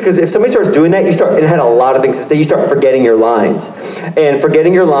really, because if somebody starts doing that, you start, and it had a lot of things to say, you start forgetting your lines. And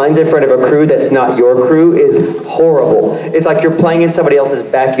forgetting your lines in front of a crew that's not your crew is horrible. It's like you're playing in somebody else's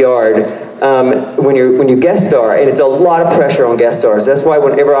backyard when you guest star, and it's a lot of pressure on guest stars. That's why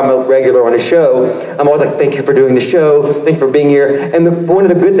whenever I'm a regular on a show, I'm always like, thank you for doing the show, thank you for being here. And one of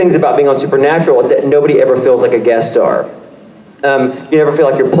the good things about being on Supernatural is that nobody ever feels like a guest star. You never feel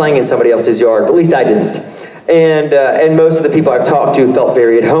like you're playing in somebody else's yard, but at least I didn't. And most of the people I've talked to felt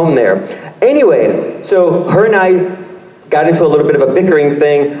very at home there. Anyway, so her and I got into a little bit of a bickering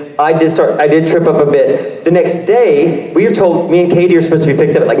thing. I did trip up a bit. The next day, we were told, me and Katie are supposed to be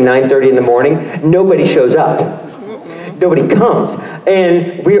picked up at like 9:30 in the morning. Nobody shows up. Nobody comes.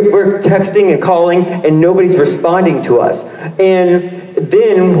 And we're texting and calling, and nobody's responding to us. And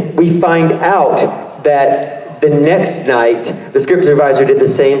then we find out that the next night, the script supervisor did the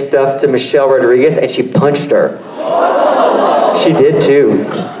same stuff to Michelle Rodriguez, and she punched her. She did too.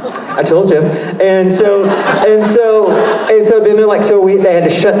 I told you. And so then they're like, they had to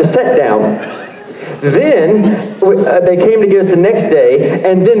shut the set down. Then they came to get us the next day,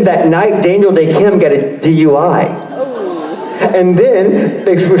 and then that night, Daniel Day Kim got a DUI. And then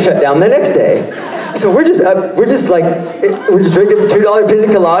they were shut down the next day. So we're just drinking $2 pina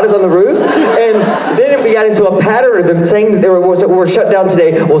coladas on the roof, and then we got into a pattern of them saying that we're shut down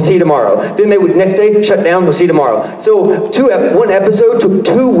today. We'll see you tomorrow. Then they would next day shut down. We'll see you tomorrow. So one episode took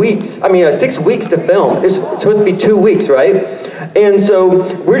 2 weeks. 6 weeks to film. It's supposed to be 2 weeks, right? And so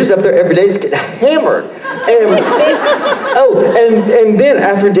we're just up there every day, just getting hammered. And then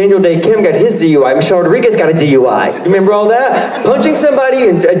after Daniel Day Kim got his DUI, Michelle Rodriguez got a DUI. You remember all that? Punching somebody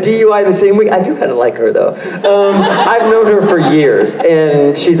and a DUI the same week. I do kind of like her though. I've known her for years,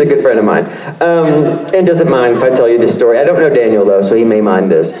 and she's a good friend of mine. And doesn't mind if I tell you this story. I don't know Daniel though, so he may mind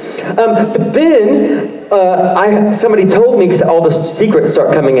this. But then somebody told me, because all the secrets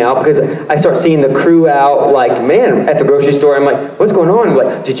start coming out, because I start seeing the crew out, like, man, at the grocery store. I'm like, what's going on? I'm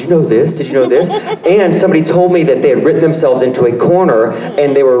like, did you know this? Did you know this? And somebody told me that they had written themselves into a corner,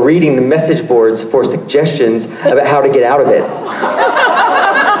 and they were reading the message boards for suggestions about how to get out of it.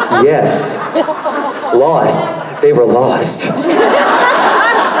 Yes. Lost. They were lost.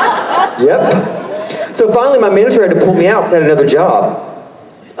 Yep. So finally, my manager had to pull me out because I had another job.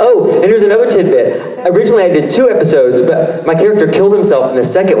 Oh, and here's another tidbit. Originally, I did 2 episodes, but my character killed himself in the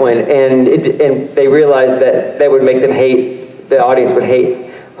second one, and they realized that would make them hate, the audience would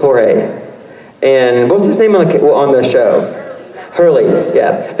hate Jorge. And what's his name on the show? Hurley,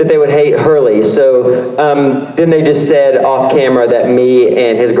 yeah, that they would hate Hurley. So then they just said off camera that me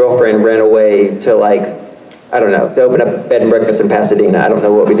and his girlfriend ran away to, like, I don't know, to open up bed and breakfast in Pasadena. I don't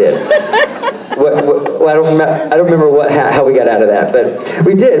know what we did. I don't remember how we got out of that, but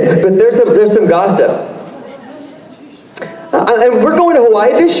we did. But there's some gossip, and we're going to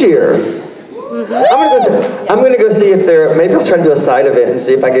Hawaii this year. I'm gonna go see if maybe I'll try to do a side of it and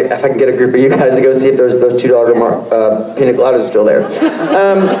see if I can get a group of you guys to go see if those $2 pina coladas are still there.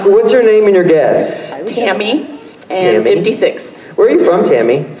 What's your name and your guess? Tammy, and Tammy. 56. Where are you from,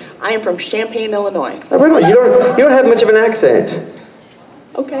 Tammy? I am from Champaign, Illinois. Oh, right on. You don't have much of an accent.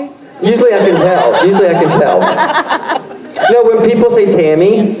 Okay. Usually I can tell. No, when people say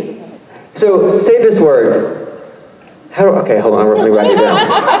Tammy, so say this word. Okay, hold on, let me write it down.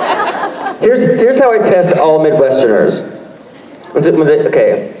 Here's how I test all Midwesterners.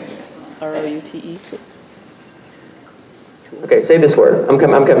 Okay. R-O-U-T-E. Okay, say this word. I'm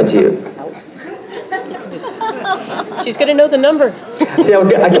coming to you. She's gonna know the number. See,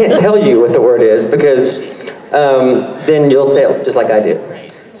 I can't tell you what the word is, because then you'll say it just like I do.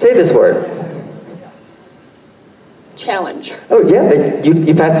 Say this word. Challenge. Oh yeah,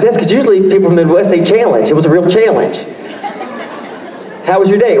 you passed the test, because usually people from the Midwest say challenge. It was a real challenge. How was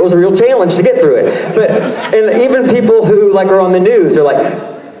your day? It was a real challenge to get through it. And even people who are on the news, they're like,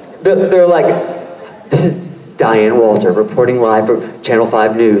 this is Diane Walter reporting live from Channel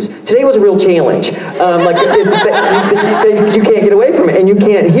 5 News. Today was a real challenge. You can't get away from it, and you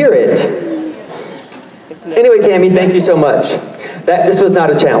can't hear it. Anyway, Tammy, thank you so much. This was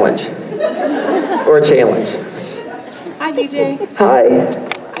not a challenge, or a challenge. Hi, DJ. Hi.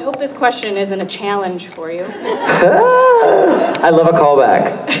 I hope this question isn't a challenge for you. I love a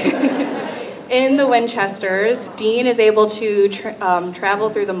callback. In the Winchesters, Dean is able to travel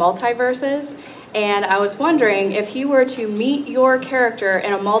through the multiverses, and I was wondering if he were to meet your character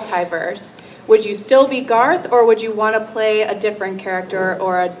in a multiverse, would you still be Garth, or would you want to play a different character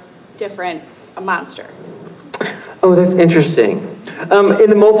or a monster? Oh, that's interesting. In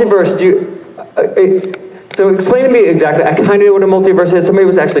the multiverse, so explain to me exactly, I kind of know what a multiverse is. Somebody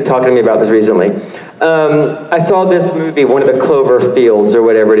was actually talking to me about this recently. I saw this movie, one of the Clover Fields or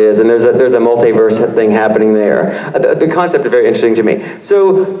whatever it is, and there's a multiverse thing happening there. The concept is very interesting to me.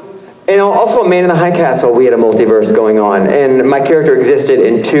 So, and also a Man in the High Castle, we had a multiverse going on, and my character existed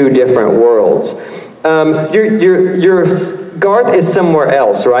in 2 different worlds. Your Garth is somewhere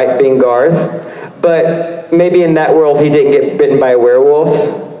else, right, being Garth? But maybe in that world he didn't get bitten by a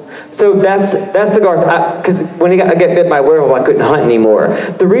werewolf. So that's the Garth, because when I get bit by a werewolf, I couldn't hunt anymore.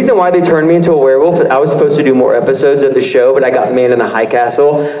 The reason why they turned me into a werewolf, I was supposed to do more episodes of the show, but I got Man in the High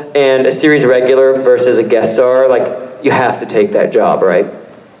Castle, and a series regular versus a guest star, you have to take that job, right?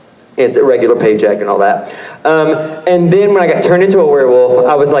 It's a regular paycheck and all that. And then when I got turned into a werewolf,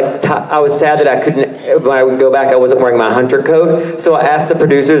 I was like, I was sad that I couldn't, when I would go back, I wasn't wearing my hunter coat. So I asked the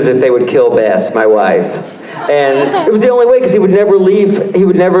producers if they would kill Bess, my wife. And it was the only way, because he would never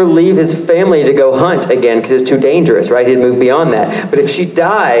leave his family to go hunt again, because it's too dangerous, right? He'd moved beyond that. But if she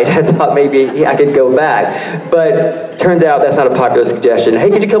died, I thought maybe I could go back. But turns out that's not a popular suggestion. Hey,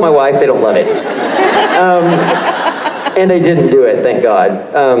 could you kill my wife? They don't love it. And they didn't do it, thank God.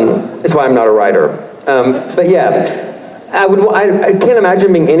 That's why I'm not a writer. But yeah, I can't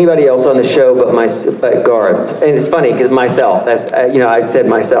imagine being anybody else on the show but Garth. And it's funny, because myself, that's, I said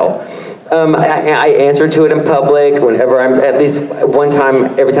myself. I answer to it in public whenever I'm, at least one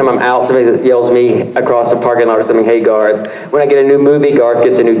time, every time I'm out, somebody yells me across a parking lot or something, hey Garth. When I get a new movie, Garth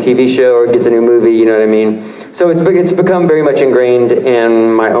gets a new TV show or gets a new movie, you know what I mean? So it's become very much ingrained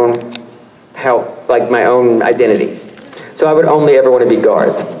in my own health, like my own identity. So I would only ever want to be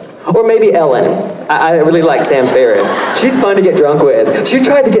Garth. Or maybe Ellen. I really like Sam Ferris. She's fun to get drunk with. She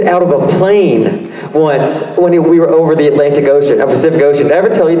tried to get out of a plane once when we were over the Pacific Ocean. Did I ever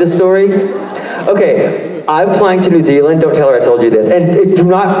tell you this story? Okay, I'm flying to New Zealand. Don't tell her I told you this. And do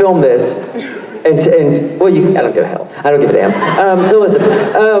not film this. Well, I don't give a hell. I don't give a damn. So listen.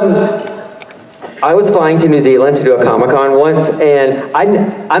 I was flying to New Zealand to do a Comic-Con once, and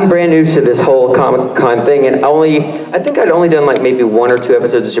I'm brand new to this whole Comic-Con thing, and I think I'd only done like maybe 1 or 2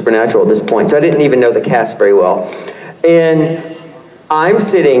 episodes of Supernatural at this point, so I didn't even know the cast very well. And I'm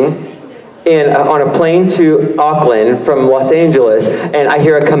sitting on a plane to Auckland from Los Angeles, and I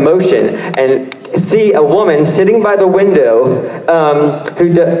hear a commotion, and see a woman sitting by the window who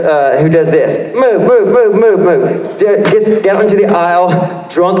does this. Move. Get onto the aisle,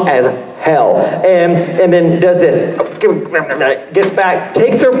 drunk as hell, and then does this. Gets back,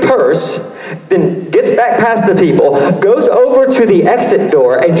 takes her purse, then gets back past the people, goes over to the exit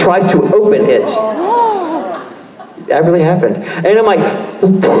door and tries to open it. That really happened. And I'm like,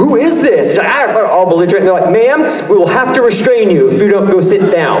 who is this? She's like, all belligerent. They're like, ma'am, we will have to restrain you if you don't go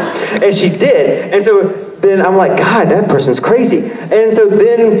sit down. And she did. And so then I'm like, God, that person's crazy. And so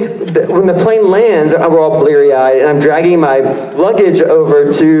then when the plane lands, we're all bleary-eyed, and I'm dragging my luggage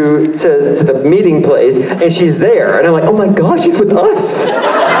over to the meeting place, and she's there. And I'm like, oh my gosh, she's with us.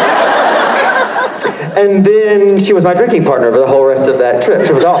 And then she was my drinking partner for the whole rest of that trip.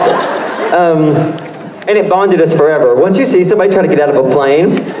 She was awesome. And it bonded us forever. Once you see somebody try to get out of a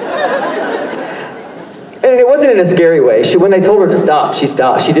plane, and it wasn't in a scary way. When they told her to stop, she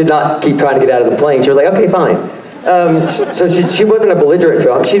stopped. She did not keep trying to get out of the plane. She was like, okay, fine. So she wasn't a belligerent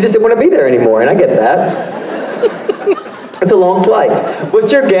drunk. She just didn't want to be there anymore, and I get that. It's a long flight.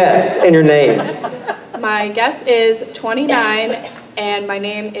 What's your guess and your name? My guess is 29, and my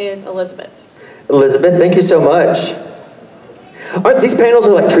name is Elizabeth. Elizabeth, thank you so much. These panels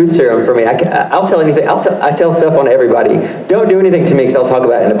are like truth serum for me. I'll tell anything. I tell stuff on everybody. Don't do anything to me because I'll talk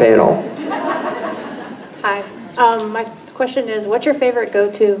about it in a panel. Hi. My question is, what's your favorite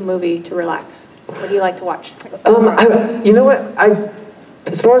go-to movie to relax? What do you like to watch? You know what?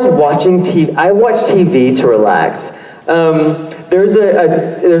 As far as watching TV, I watch TV to relax. There's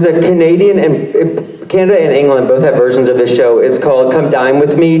a Canadian and Canada and England both have versions of this show. It's called Come Dine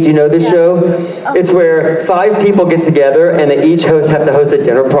With Me. Do you know this show? It's where 5 people get together and they each have to host a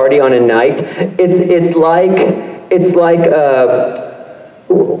dinner party on a night. It's like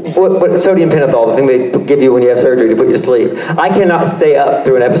what sodium pentothal, the thing they give you when you have surgery to put you to sleep. I cannot stay up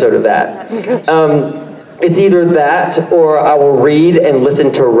through an episode of that. It's either that or I will read and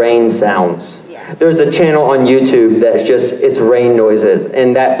listen to rain sounds. There's a channel on YouTube that's it's rain noises,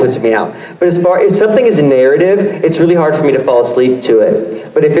 and that puts me out. But if something is narrative, it's really hard for me to fall asleep to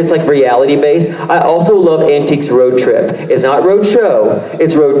it. But if it's like reality based, I also love Antiques Road Trip. It's not road show,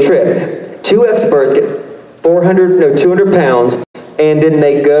 it's road trip. 2 experts get 200 pounds, and then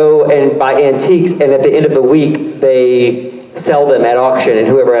they go and buy antiques, and at the end of the week, they sell them at auction, and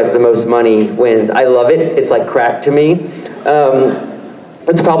whoever has the most money wins. I love it. It's like crack to me.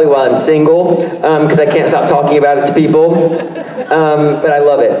 That's probably why I'm single, because I can't stop talking about it to people. But I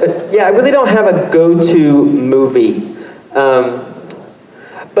love it. But yeah, I really don't have a go-to movie.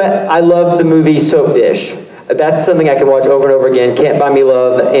 But I love the movie Soap Dish. That's something I can watch over and over again. Can't Buy Me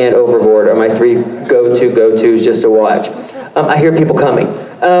Love and Overboard are my 3 go-tos just to watch. I hear people coming.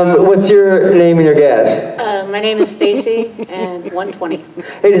 What's your name and your guess? My name is Stacy, and 120.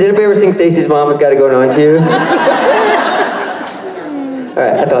 Hey, does anybody ever sing Stacy's Mom Has Got It Going On to you? All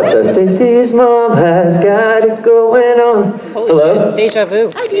right, I thought so. Stacy's mom has got it going on. Hello? Deja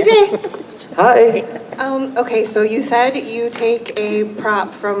vu. Hi, DJ. Hi. Okay, so you said you take a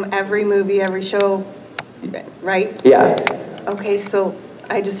prop from every movie, every show, right? Yeah. Okay, so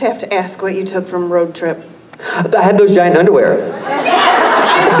I just have to ask what you took from Road Trip. I had those giant underwear.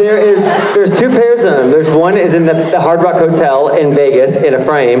 There's 2 pairs of them. There's one is in the Hard Rock Hotel in Vegas in a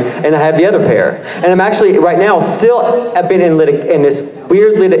frame, and I have the other pair. And I'm actually right now I've been in this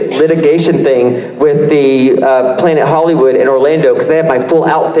weird litigation thing with the Planet Hollywood in Orlando because they have my full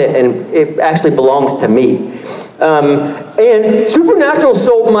outfit and it actually belongs to me. And Supernatural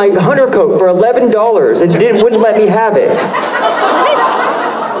sold my hunter coat for $11 and wouldn't let me have it.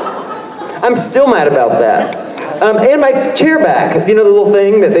 I'm still mad about that. And my chair back, you know the little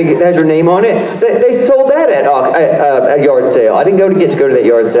thing that has your name on it? They sold that at a yard sale. I didn't get to go to that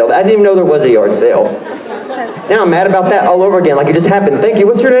yard sale. I didn't even know there was a yard sale. Now I'm mad about that all over again, like it just happened. Thank you.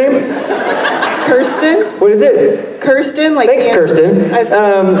 What's your name? Kirsten? What is it? Kirsten? Thanks, Kirsten.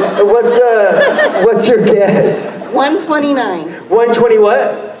 What's your guess? 129. 120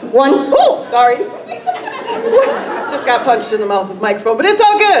 what? Oh, sorry. Just got punched in the mouth with the microphone, but it's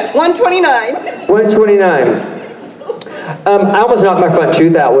all good. 129. 129. I almost knocked my front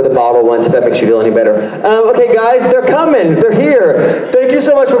tooth out with a bottle once, if that makes you feel any better. Okay, guys, they're coming. They're here. Thank you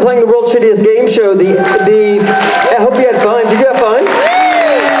so much for playing the World's Shittiest Game Show. I hope you had fun. Did you have fun?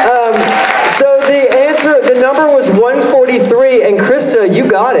 So the number was 143, and Krista, you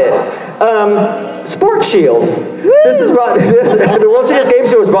got it. Sport Shield. The World's Shittiest Game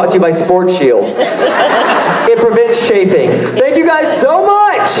Show is brought to you by Sport Shield. It prevents chafing. Thank you guys so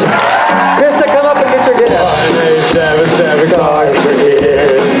much. Krista, come up and get your dinner. 1-877 cars for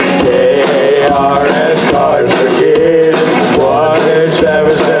kids. KRS cars for kids.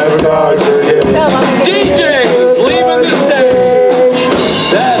 1-877 cars for kids. DJ's leaving the stage.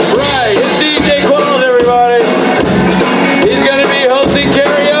 That's right. It's DJ Qualls, everybody. He's going to be hosting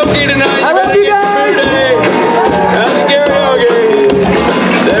karaoke tonight. I love you guys. How's karaoke?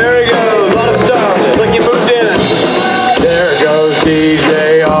 There he goes. A lot of stuff. It's like you moved in. There goes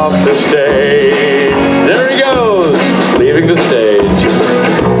DJ off the stage. There he goes. Leaving the stage.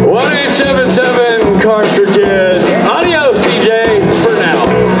 1-877 cars for kids. Adios, DJ, for now.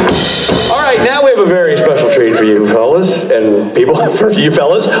 All right, now we have a very special treat for you fellas and people. For you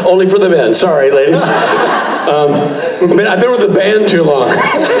fellas, only for the men. Sorry, ladies. I've been with the band too long.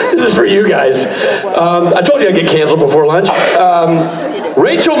 This is for you guys. I told you I'd get canceled before lunch.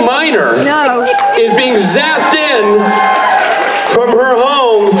 Rachel Miner is being zapped in from her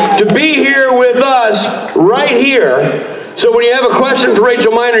home to be here with us right here. So when you have a question for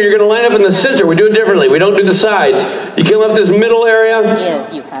Rachel Miner, you're going to line up in the center. We do it differently. We don't do the sides. You come up this middle area,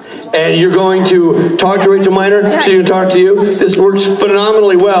 and you're going to talk to Rachel Miner. She's going to talk to you. This works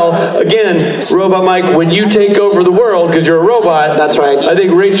phenomenally well. Again, Robot Mike, when you take over the world, because you're a robot, that's right. I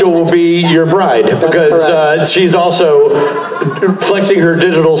think Rachel will be your bride, because she's also flexing her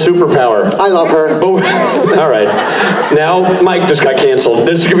digital superpower. I love her. All right. Now, Mike just got canceled.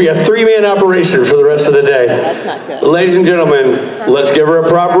 This is going to be a 3-man operation for the rest of the day. That's not good. Ladies and gentlemen, let's give her a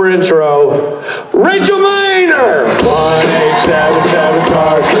proper intro. Rachel Miner! 1-877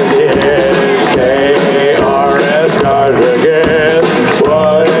 cars for kids. KRS cars for kids.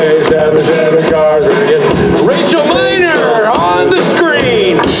 1-877 cars for kids. Rachel Miner on the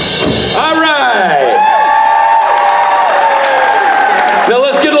screen. All right. Now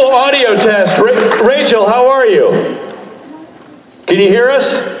let's get a little audio test. Rachel, how are you? Can you hear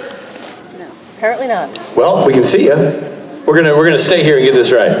us? No, apparently not. Well, we can see you. We're gonna stay here and get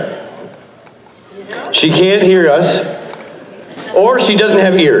this right. She can't hear us, or she doesn't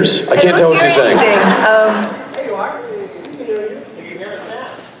have ears. I can't tell what she's saying. There you are.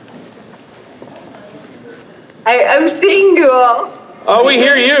 I'm seeing you all. Oh, we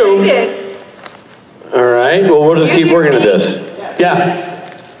hear you. All right. Well, we'll just keep working at this. Yeah.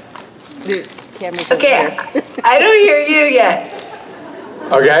 Okay, I don't hear you yet.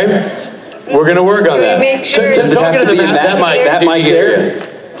 Okay. We're gonna work on that. Make sure. Just talking to that mic there.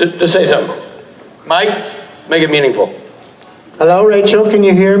 Just say something. Mike, make it meaningful. Hello, Rachel. Can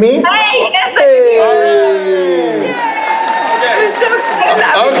you hear me? Hi, yes, I can hear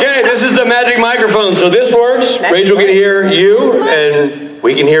you. Okay, this is the magic microphone. So this works. Rachel can hear you, and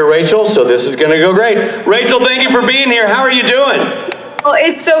we can hear Rachel. So this is gonna go great. Rachel, thank you for being here. How are you doing? Oh,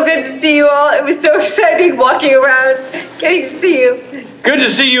 it's so good to see you all. It was so exciting walking around, getting to see you. Good to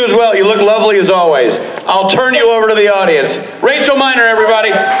see you as well. You look lovely as always. I'll turn you over to the audience. Rachel Miner,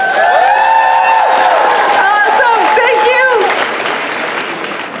 everybody. Awesome, thank you.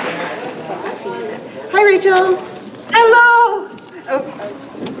 Hi, Rachel. Hello.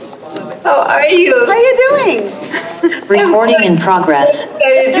 How are you? How you doing? Recording in progress.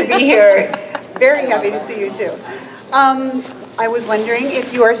 Excited to be here. Very happy to see you too. I was wondering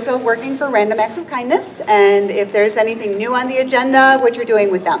if you are still working for Random Acts of Kindness, and if there's anything new on the agenda, what you're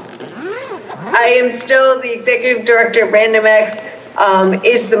doing with them. I am still the executive director of Random Acts.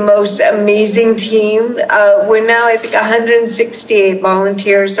 It's the most amazing team. We're now, I think, 168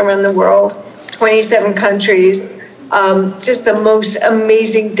 volunteers around the world, 27 countries. Just the most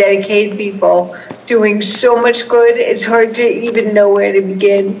amazing, dedicated people doing so much good. It's hard to even know where to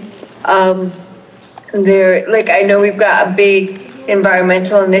begin. I know we've got a big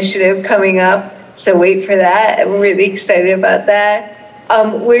environmental initiative coming up, so wait for that. I'm really excited about that. A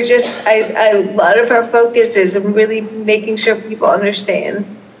lot of our focus is really making sure people understand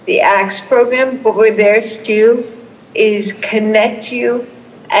the ACTS program. What we're there to do is connect you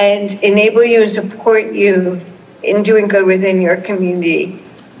and enable you and support you in doing good within your community.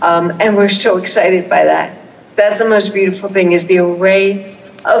 And we're so excited by that. That's the most beautiful thing, is the array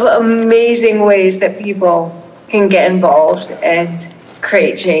of amazing ways that people can get involved and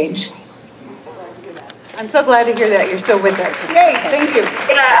create change. I'm so glad to hear that you're still with us. Yay, thank you.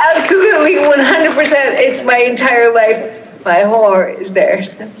 Yeah, absolutely, 100%. It's my entire life. My whole heart is there.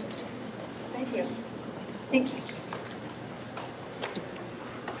 So. Thank you. Thank you.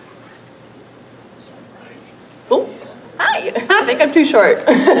 Oh, hi. I think I'm too short.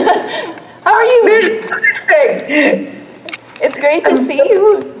 How are you? It's great to see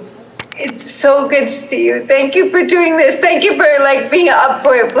you. It's so good to see you. Thank you for doing this. Thank you for being up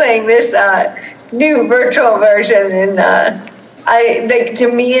for it, playing this new virtual version. And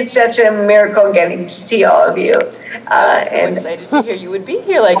to me, it's such a miracle getting to see all of you. I'm so excited to hear you would be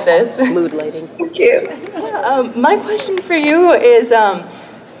here like this. Mood lighting. Thank you. My question for you is,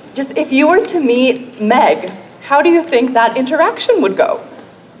 just if you were to meet Meg, how do you think that interaction would go?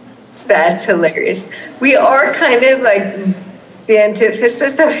 That's hilarious. We are kind of like the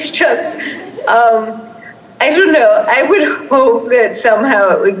antithesis of each other. I don't know. I would hope that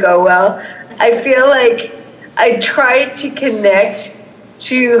somehow it would go well. I feel like I tried to connect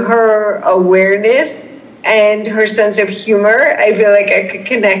to her awareness and her sense of humor. I feel like I could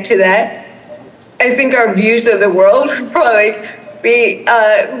connect to that. I think our views of the world would probably be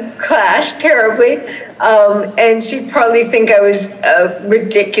clash terribly, and she'd probably think I was a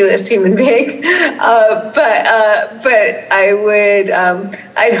ridiculous human being. But I would,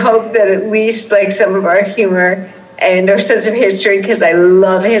 I'd hope that at least like some of our humor and our sense of history, because I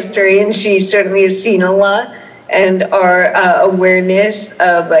love history, and she certainly has seen a lot, and our awareness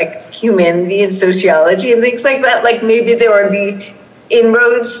of like humanity and sociology and things like that. Like maybe there would be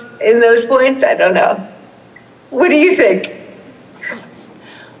inroads in those points. I don't know. What do you think?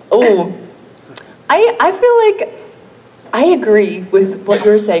 Oh, I feel like I agree with what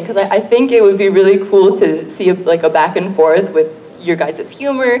you're saying, because I think it would be really cool to see a back and forth with your guys'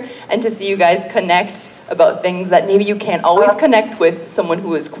 humor, and to see you guys connect about things that maybe you can't always connect with someone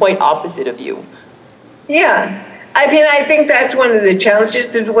who is quite opposite of you. Yeah, I mean, I think that's one of the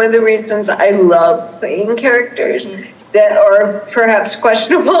challenges, and one of the reasons I love playing characters that are perhaps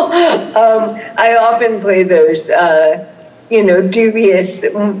questionable. I often play those, dubious,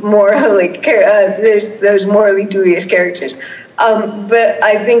 there's those morally dubious characters. But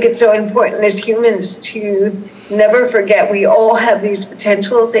I think it's so important as humans to never forget we all have these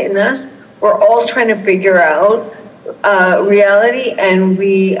potentials in us. We're all trying to figure out reality, and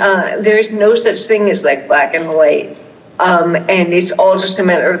there's no such thing as like black and white. And it's all just a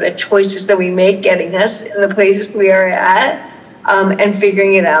matter of the choices that we make getting us in the places we are at, and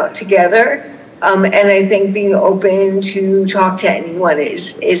figuring it out together. And I think being open to talk to anyone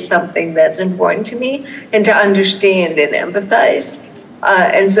is something that's important to me, and to understand and empathize.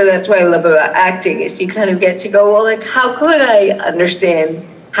 And so that's what I love about acting, is you kind of get to go, well, like, how could I understand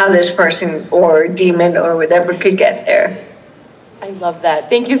how this person or demon or whatever could get there? I love that.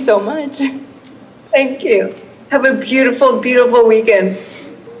 Thank you so much. Thank you. Have a beautiful, beautiful weekend.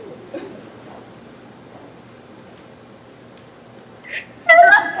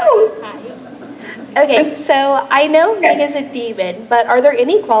 Okay, so I know Meg is a demon, but are there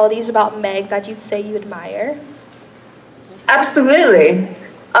any qualities about Meg that you'd say you admire? Absolutely.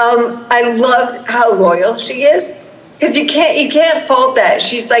 I love how loyal she is, because you can't fault that.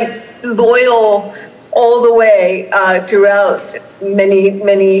 She's like loyal all the way throughout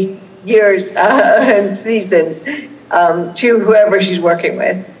many years and seasons to whoever she's working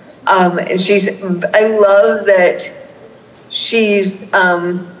with. And I love that she's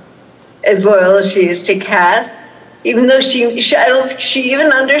as loyal as she is to Cass, even though I don't think she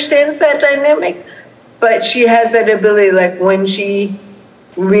even understands that dynamic, but she has that ability, like when she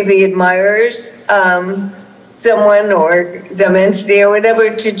really admires someone or some entity or whatever,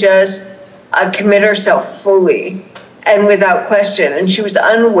 to just commit herself fully and without question. And she was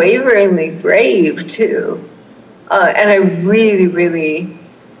unwaveringly brave too. And I really, really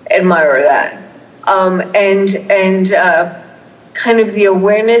admire that. And kind of the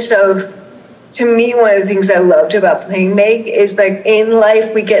awareness of, to me, one of the things I loved about playing Meg is like in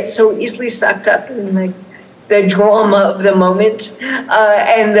life we get so easily sucked up in like the drama of the moment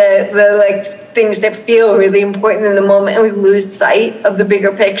and the like things that feel really important in the moment, and we lose sight of the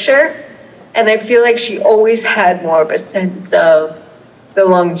bigger picture. And I feel like she always had more of a sense of the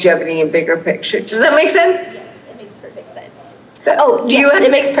longevity and bigger picture. Does that make sense? Yes, it makes perfect sense. So,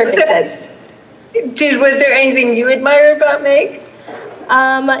 It makes perfect sense. Was there anything you admired about Meg?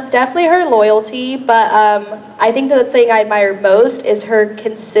 Definitely her loyalty, but I think the thing I admire most is her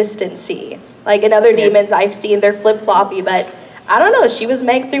consistency. Like in other demons I've seen, they're flip-floppy, but I don't know, she was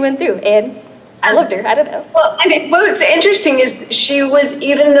Meg through and through, and I loved her, I don't know. Well, and what's interesting is she was,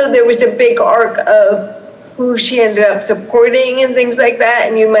 even though there was a big arc of who she ended up supporting and things like that,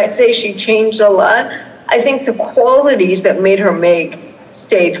 and you might say she changed a lot, I think the qualities that made her Meg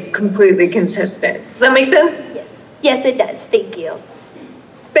stayed completely consistent. Does that make sense? Yes. Yes, it does. Thank you.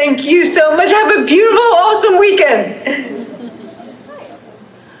 Thank you so much. Have a beautiful, awesome weekend.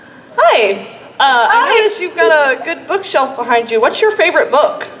 Hi. I noticed you've got a good bookshelf behind you. What's your favorite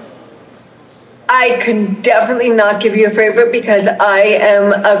book? I can definitely not give you a favorite because I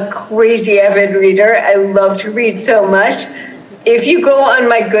am a crazy avid reader. I love to read so much. If you go on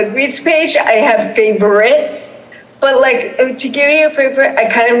my Goodreads page, I have favorites. But like, to give you a favorite, I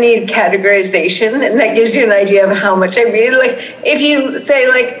kind of need categorization, and that gives you an idea of how much I read. Like, if you say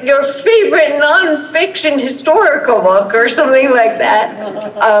like your favorite nonfiction historical book or something like that,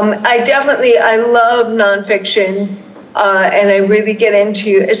 I love nonfiction, and I really get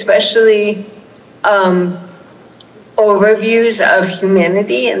into especially overviews of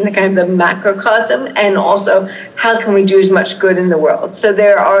humanity and the kind of the macrocosm, and also how can we do as much good in the world. So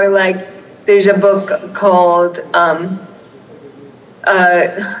there are like, there's a book called, I'm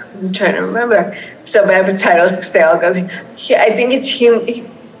trying to remember, so bad with titles because they all go through. I think it's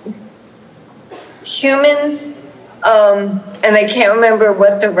Humans, and I can't remember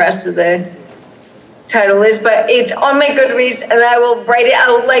what the rest of the title is, but it's on my Goodreads, and I will write it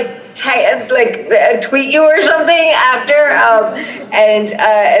out, tweet you or something after,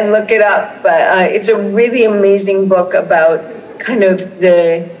 and look it up. But it's a really amazing book about kind of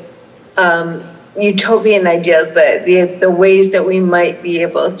the utopian ideas, the ways that we might be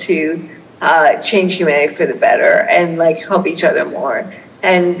able to change humanity for the better and like help each other more.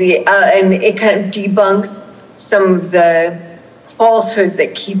 And and it kind of debunks some of the falsehoods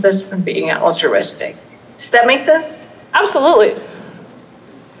that keep us from being altruistic. Does that make sense? Absolutely.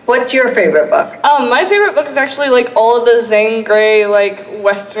 What's your favorite book? My favorite book is actually like all of the Zane Grey like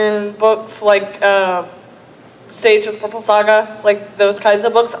Western books, like Sage of the Purple Saga, like those kinds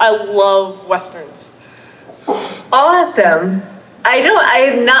of books. I love Westerns. Awesome. I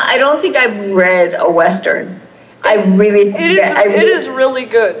don't think I've read a Western. It is really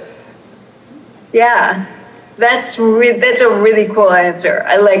good. Yeah, that's a really cool answer.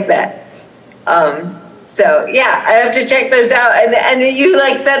 I like that. So yeah, I have to check those out. And you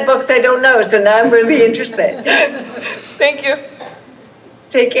like said books I don't know, so now I'm really interested. Thank you.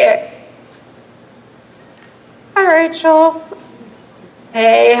 Take care. Hi, Rachel.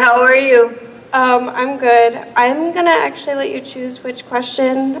 Hey, how are you? I'm good. I'm gonna actually let you choose which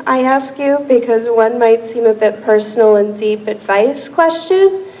question I ask you because one might seem a bit personal and deep advice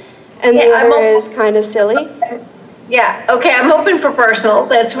question, and the other is kind of silly. Yeah, okay, I'm open for personal,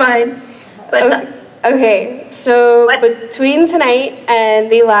 that's fine. Okay, so between tonight and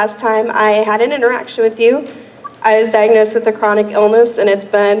the last time I had an interaction with you, I was diagnosed with a chronic illness, and it's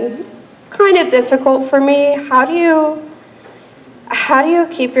been kind of difficult for me. How do you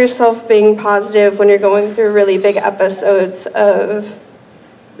keep yourself being positive when you're going through really big episodes of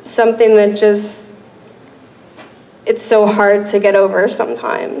something that just, it's so hard to get over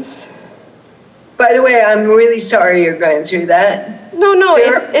sometimes? By the way, I'm really sorry you're going through that. No,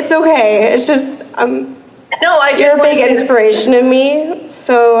 it's okay. It's just, you're a big inspiration to me,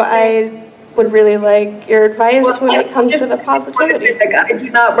 so I would really like your advice when it comes to the positivity. I do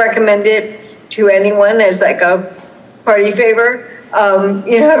not recommend it to anyone as like a party favor.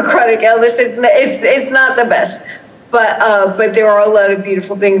 Chronic illness, it's not the best. But there are a lot of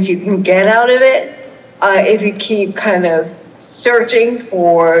beautiful things you can get out of it if you keep kind of searching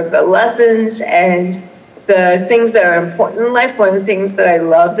for the lessons and the things that are important in life. One of the things that I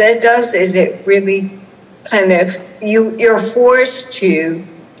love that it does is it really kind of, you're forced to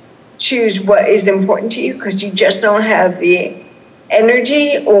choose what is important to you because you just don't have the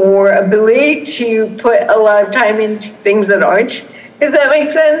energy or ability to put a lot of time into things that aren't, if that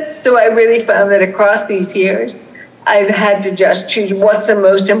makes sense. So I really found that across these years, I've had to just choose what's the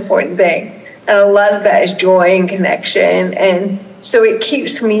most important thing. And a lot of that is joy and connection. And so it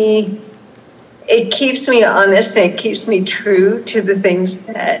keeps me honest, and it keeps me true to the things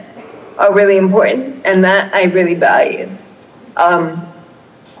that are really important and that I really value.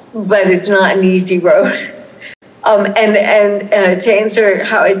 But it's not an easy road. To answer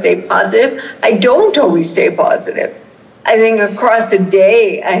how I stay positive, I don't always stay positive. I think across a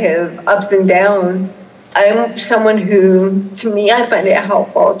day I have ups and downs. I'm someone who, to me, I find it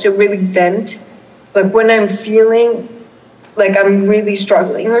helpful to really vent. Like when I'm feeling like I'm really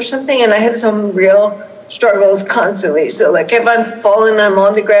struggling or something, and I have some real struggles constantly. So like if I'm falling, I'm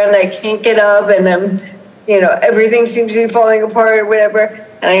on the ground, I can't get up, and everything seems to be falling apart or whatever,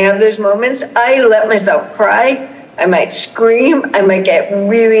 and I have those moments, I let myself cry. I might scream, I might get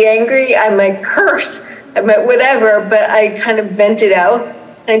really angry, I might curse, I might whatever, but I kind of vent it out.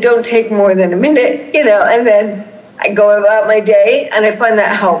 I don't take more than a minute, and then I go about my day, and I find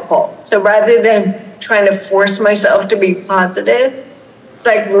that helpful. So rather than trying to force myself to be positive, it's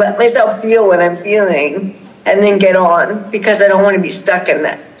like let myself feel what I'm feeling and then get on, because I don't want to be stuck in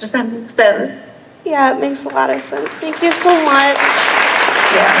that. Does that make sense? Yeah, it makes a lot of sense. Thank you so much.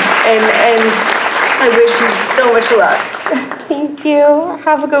 Yeah, and I wish you so much luck. Thank you.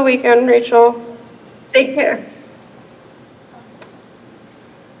 Have a good weekend, Rachel. Take care.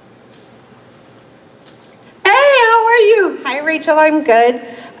 How are you? Hi, Rachel. I'm good.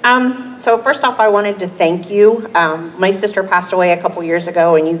 So first off, I wanted to thank you. My sister passed away a couple years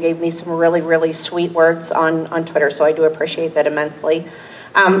ago, and you gave me some really, really sweet words on Twitter, so I do appreciate that immensely.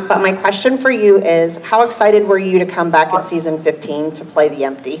 But my question for you is, how excited were you to come back in season 15 to play the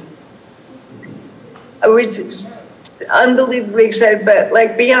Empty? I was unbelievably excited, but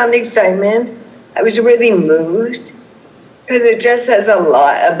like beyond excitement, I was really moved, because it just says a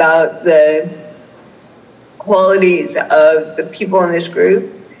lot about the qualities of the people in this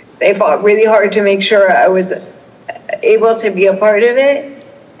group. They fought really hard to make sure I was able to be a part of it,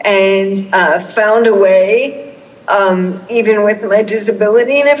 and found a way, even with my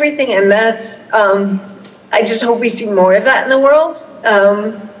disability and everything. And that's, I just hope we see more of that in the world.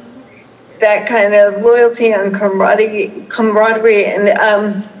 That kind of loyalty and camaraderie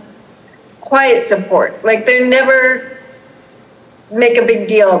and quiet support. Like they never make a big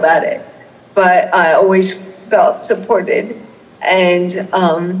deal about it, but I always felt supported and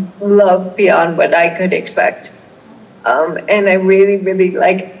loved beyond what I could expect. And I really,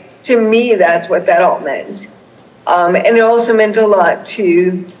 really, to me, that's what that all meant. And it also meant a lot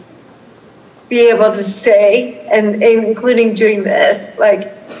to be able to say, and including doing this,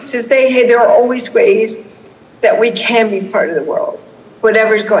 to say, hey, there are always ways that we can be part of the world,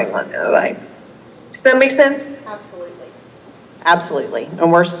 whatever's going on in our life. Does that make sense? Absolutely. Absolutely.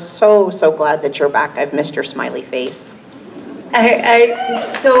 And we're so, so glad that you're back. I've missed your smiley face. I'm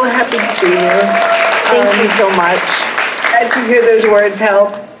so happy to see you. Thank you so much. Glad to hear those words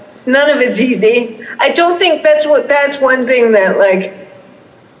help. None of it's easy. I don't think that's one thing that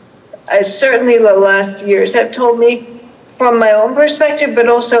certainly the last years have told me from my own perspective, but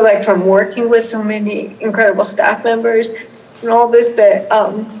also from working with so many incredible staff members and all this, that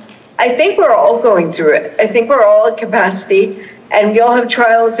I think we're all going through it. I think we're all at capacity, and we all have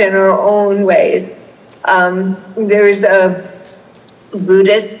trials in our own ways. There's a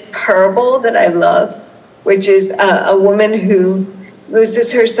Buddhist parable that I love, which is a woman who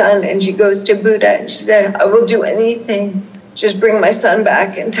loses her son, and she goes to Buddha and she said, I will do anything, just bring my son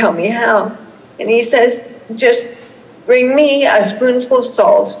back and tell me how. And he says, just bring me a spoonful of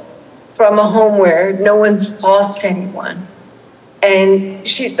salt from a home where no one's lost anyone. And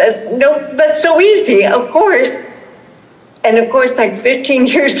she says, no, that's so easy, of course. And of course, 15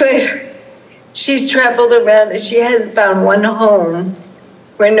 years later, she's traveled around and she hasn't found one home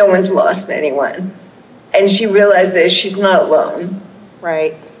where no one's lost anyone. And she realizes she's not alone.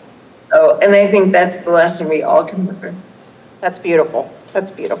 Right. Oh, and I think that's the lesson we all can learn. That's beautiful.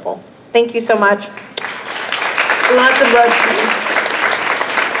 That's beautiful. Thank you so much. Lots of love to you.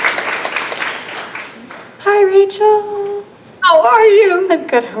 Hi, Rachel. How are you? I'm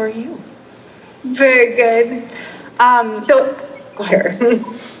good. How are you? Very good. So, go ahead.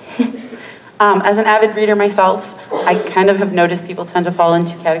 As an avid reader myself, I kind of have noticed people tend to fall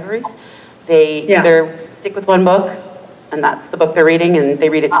into categories. They either stick with one book, and that's the book they're reading, and they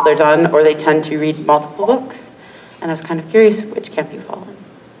read it till they're done, or they tend to read multiple books. And I was kind of curious which camp you fall in.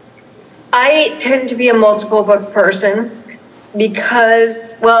 I tend to be a multiple book person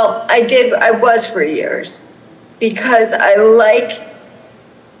because, well, I was for years. because I like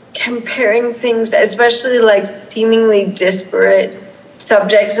comparing things, especially like seemingly disparate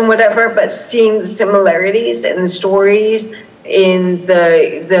subjects and whatever, but seeing the similarities in the stories, in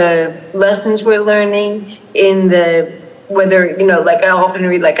the lessons we're learning, in the, whether, you know, like I often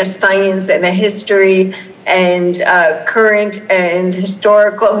read like a science and a history and current and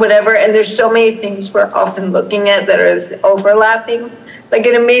historical, whatever, and there's so many things we're often looking at that are overlapping. Like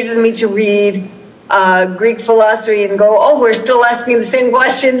it amazes me to read Greek philosophy and go, oh, we're still asking the same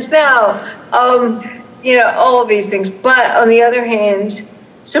questions now. You know, all of these things. But on the other hand,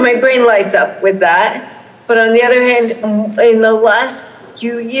 so my brain lights up with that. But on the other hand, in the last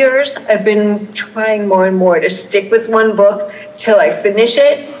few years, I've been trying more and more to stick with one book till I finish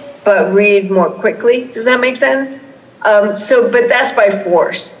it, but read more quickly. Does that make sense? But that's by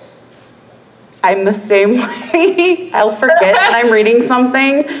force. I'm the same way. I'll forget that I'm reading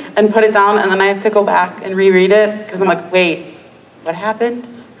something and put it down, and then I have to go back and reread it because I'm like, wait, what happened?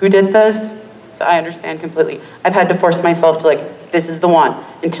 Who did this? So I understand completely. I've had to force myself to like, this is the one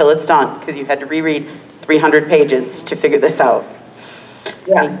until it's done, because you had to reread 300 pages to figure this out.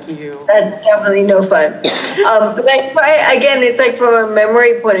 Yeah, thank you. That's definitely no fun. But I try, again, it's like from a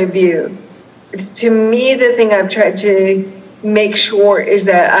memory point of view. To me, the thing I've tried to make sure is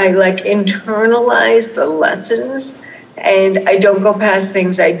that I like internalize the lessons and I don't go past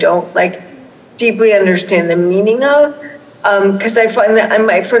things I don't like deeply understand the meaning of, because I find that I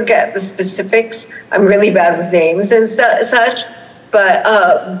might forget the specifics. I'm really bad with names and such, but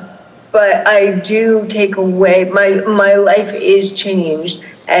I do take away, my life is changed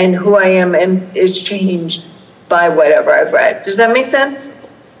and who I am is changed by whatever I've read. Does that make sense?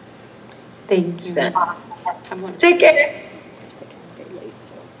 Thank you. Take care.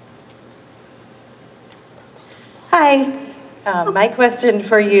 Hi. My question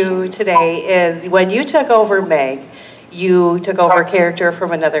for you today is, when you took over Meg, you took over a character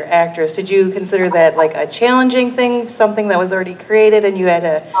from another actress. Did you consider that like a challenging thing, something that was already created and you had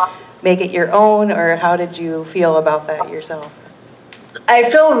to make it your own, or how did you feel about that yourself? I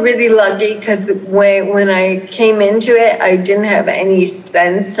feel really lucky because when I came into it, I didn't have any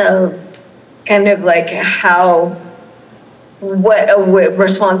sense of kind of like what a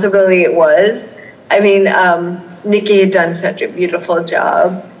responsibility it was. I mean, Nikki had done such a beautiful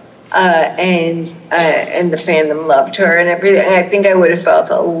job, and the fandom loved her and everything. I think I would have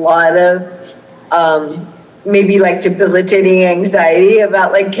felt a lot of maybe like debilitating anxiety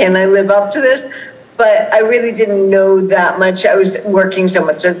about like, can I live up to this? But I really didn't know that much. I was working so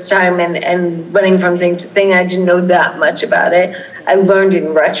much at the time and running from thing to thing. I didn't know that much about it. I learned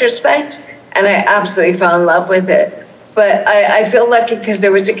in retrospect, and I absolutely fell in love with it. But I feel lucky because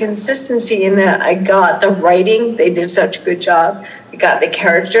there was a consistency in that. I got the writing. They did such a good job. I got the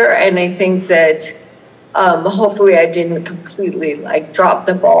character, and I think that hopefully I didn't completely like drop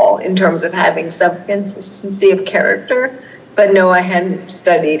the ball in terms of having some consistency of character. But no, I hadn't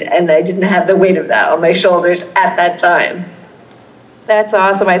studied, and I didn't have the weight of that on my shoulders at that time. That's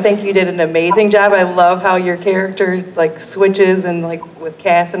awesome. I think you did an amazing job. I love how your character like switches and like with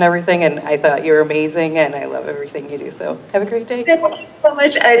Cass and everything, and I thought you were amazing, and I love everything you do. So have a great day. Thank you so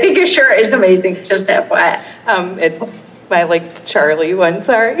much. I think your shirt is amazing, just FYI. It's my like Charlie one,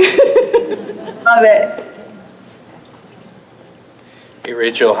 sorry. Love it. Hey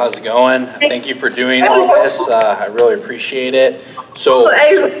Rachel, how's it going? Thank you for doing all this. I really appreciate it. So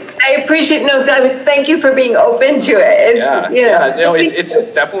I appreciate thank you for being open to it.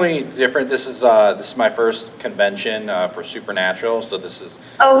 It's definitely different. This is my first convention for Supernatural, so this is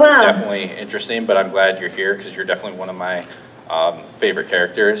definitely interesting. But I'm glad you're here because you're definitely one of my favorite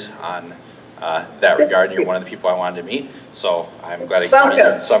characters on that regard. You're one of the people I wanted to meet. So I'm glad I got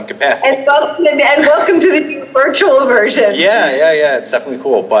you in some capacity. And welcome to the new virtual version. Yeah, it's definitely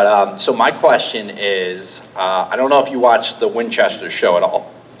cool. But so my question is, I don't know if you watched the Winchester show at all,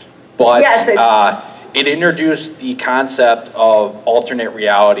 but yes, it introduced the concept of alternate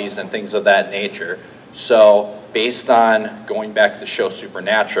realities and things of that nature. So based on going back to the show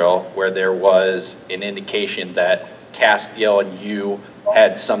Supernatural, where there was an indication that Castiel and you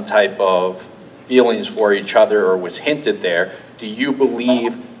had some type of feelings for each other, or was hinted there, do you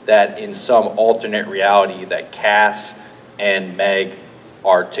believe that in some alternate reality that Cass and Meg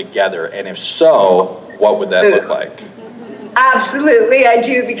are together? And if so, what would that look like? Absolutely, I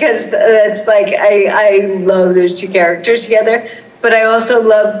do, because it's like I love those two characters together, but I also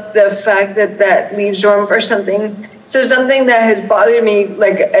love the fact that leaves room for something. So something that has bothered me,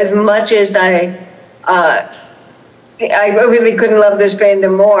 like as much as I really couldn't love this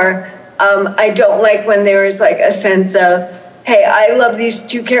fandom more. I don't like when there is like a sense of hey, I love these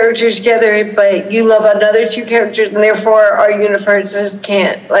two characters together, but you love another two characters, and therefore our universes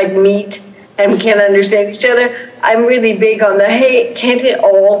can't like meet and we can't understand each other. I'm really big on the, hey, can't it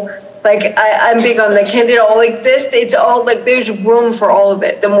all, like I'm big on the, can't it all exist? It's all like, there's room for all of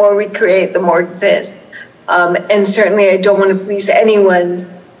it. The more we create, the more it exists. And certainly I don't want to please anyone's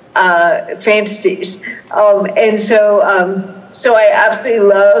fantasies. And so I absolutely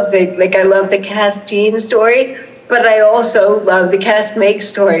love I love the Cass Jean story, but I also love the Cass Meg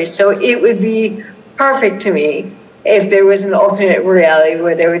story. So it would be perfect to me if there was an alternate reality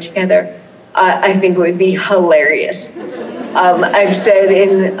where they were together. I think it would be hilarious. I've said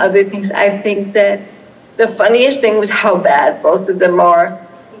in other things, I think that the funniest thing was how bad both of them are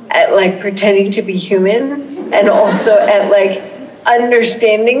at like pretending to be human and also at like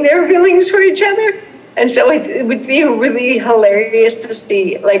understanding their feelings for each other. And so it would be really hilarious to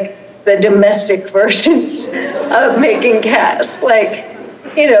see like the domestic versions of making Cass, like,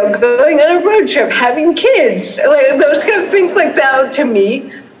 you know, going on a road trip, having kids, like those kind of things like that to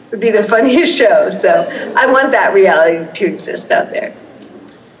me would be the funniest show. So I want that reality to exist out there.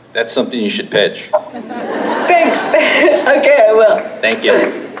 That's something you should pitch. Thanks. Okay, I will. Thank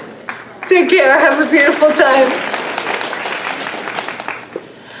you. Take care. Have a beautiful time.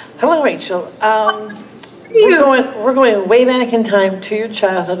 Hello, Rachel. We're going way back in time to your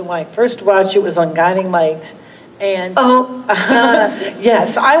childhood. When I first watched you, it was on Guiding Light. And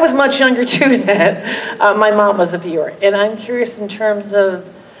yes, I was much younger too then. My mom was a viewer. And I'm curious in terms of,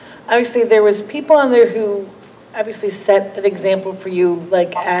 obviously there was people on there who obviously set an example for you,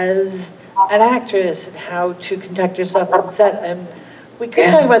 like as an actress and how to conduct yourself on set. And we could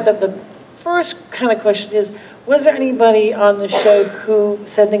talk about that. The first kind of question is, was there anybody on the show who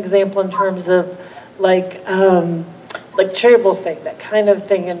set an example in terms of like charitable thing, that kind of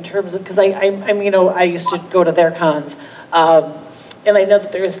thing in terms of, because I'm you know, I used to go to their cons, and I know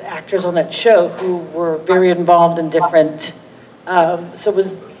that there's actors on that show who were very involved in different, so it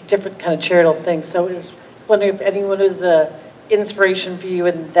was different kind of charitable things. So I was wondering if anyone was an inspiration for you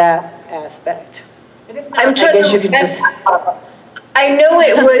in that aspect. And if not, I guess you could just. I know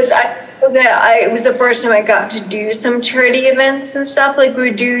it was. It was the first time I got to do some charity events and stuff. Like we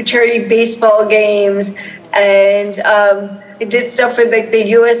would do charity baseball games, and I did stuff for like the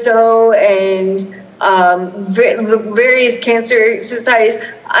USO and various cancer societies.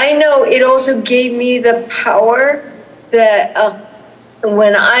 I know it also gave me the power that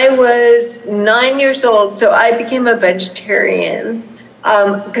when I was 9 years old, so I became a vegetarian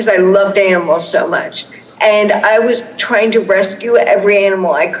because I loved animals so much. And I was trying to rescue every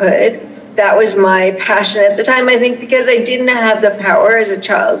animal I could. That was my passion at the time, I think, because I didn't have the power as a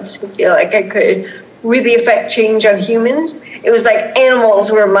child to feel like I could really affect change on humans. It was like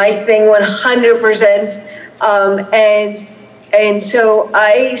animals were my thing 100%. And so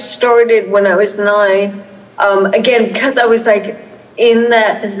I started when I was 9, again, because I was like in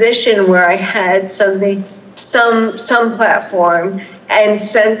that position where I had something, some platform and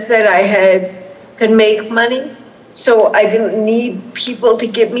sense that I could make money. So I didn't need people to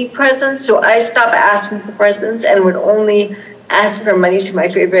give me presents. So I stopped asking for presents and would only ask for money to my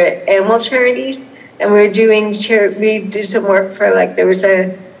favorite animal charities. And we did some work for like, there was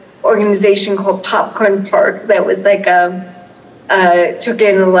an organization called Popcorn Park that was like, took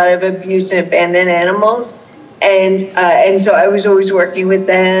in a lot of abused and abandoned animals. And so I was always working with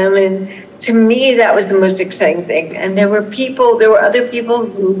them. And to me, that was the most exciting thing. And there were other people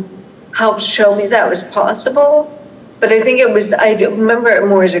who helped show me that was possible. But I think I remember it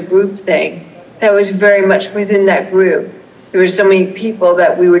more as a group thing. That was very much within that group. There were so many people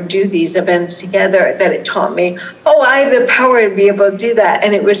that we would do these events together that it taught me, oh, I have the power to be able to do that.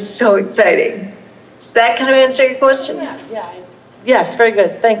 And it was so exciting. Does that kind of answer your question? Yeah. Yes, very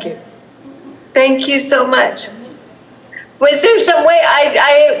good. Thank you. Thank you so much. Was there some way,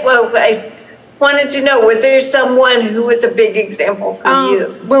 I wanted to know, was there someone who was a big example for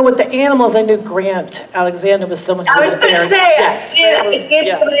you? Well, with the animals, I knew Grant Alexander was someone who was there. I was going to say, yes, I did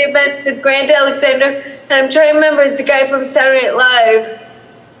the event with Grant Alexander, and I'm trying to remember, it's the guy from Saturday Night Live.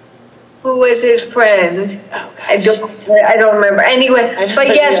 Who was his friend? Oh, gosh. I don't remember. Anyway, but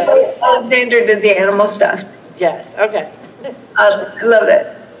yes, Grant Alexander did the animal stuff. Yes, okay. Awesome, I love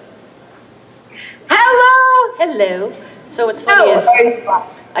it. Hello! Hello. So what's funny is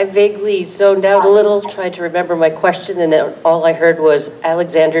I vaguely zoned out a little, tried to remember my question, and then all I heard was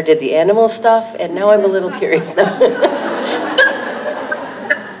Alexander did the animal stuff, and now I'm a little curious now.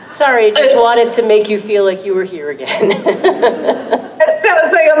 Sorry, just wanted to make you feel like you were here again. That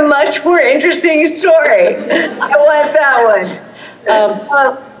sounds like a much more interesting story. I want that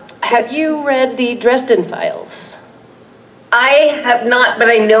one. Have you read the Dresden Files? I have not, but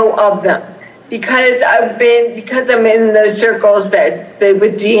I know of them because I'm in those circles that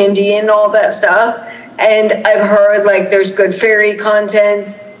with D&D and all that stuff, and I've heard like there's good fairy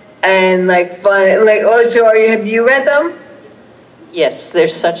content and like fun, like have you read them? Yes,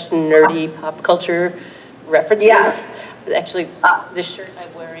 there's such nerdy pop culture references. Yeah. Actually, the shirt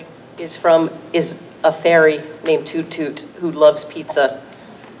I'm wearing is a fairy named Toot Toot who loves pizza.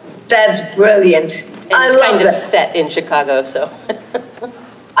 That's brilliant. And it's kind of set in Chicago, so.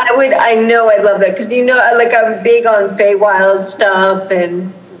 I know I'd love that, because like I'm big on Feywild stuff,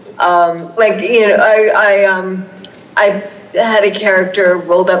 and I had a character,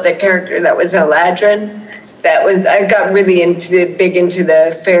 rolled up a character that was Eladrin. I got really big into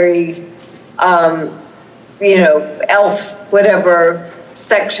the fairy, elf, whatever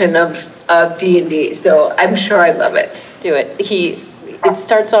section of D&D, so I'm sure I'd love it. Do it. It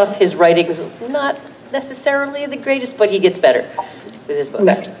starts off, his writing's not necessarily the greatest, but he gets better with his books.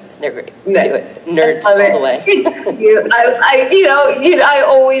 Nice. They're great. Nice. Do it. Nerds all the way. I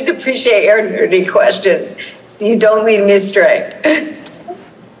always appreciate your nerdy questions. You don't lead me astray.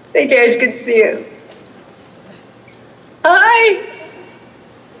 Take care, it's good to see you. Hi.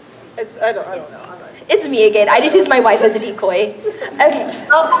 I don't know. It's me again. I just use my wife as a decoy. Okay.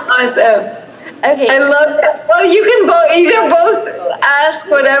 Oh, awesome. Okay. I love that. Well, you can both ask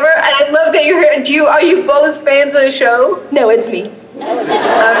whatever, and I love that you're here. Are you both fans of the show? No, it's me.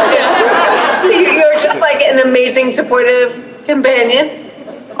 You're just like an amazing, supportive companion.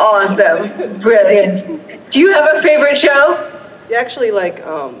 Awesome. Brilliant. Do you have a favorite show? Yeah, actually, like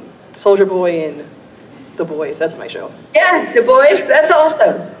Soldier Boy and The Boys. That's my show. Yeah, The Boys. That's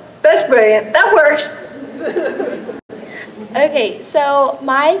awesome. That's brilliant. That works. Okay, so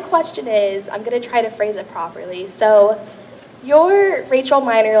my question is, I'm going to try to phrase it properly. So you're Rachel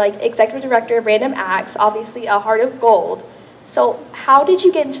Miner, like executive director of Random Acts, obviously a heart of gold. So how did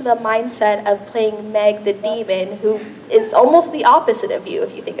you get into the mindset of playing Meg the Demon, who is almost the opposite of you,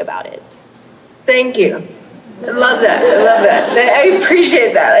 if you think about it? Thank you. I love that. I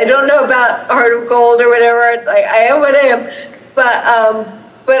appreciate that. I don't know about heart of gold or whatever. It's like, I am what I am.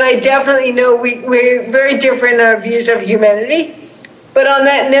 But I definitely know we're very different in our views of humanity. But on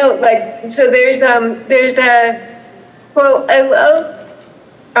that note, there's a quote I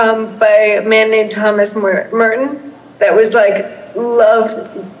love by a man named Thomas Merton that was like,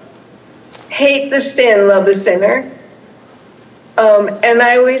 hate the sin, love the sinner. And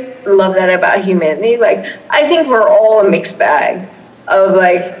I always love that about humanity. Like, I think we're all a mixed bag of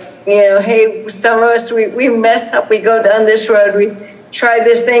hey, some of us, we mess up, we go down this road, we try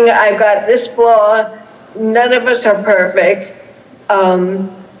this thing, I've got this flaw. None of us are perfect.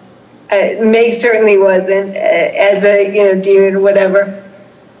 Meg certainly wasn't as a demon, whatever.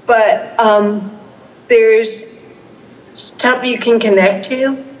 But there's stuff you can connect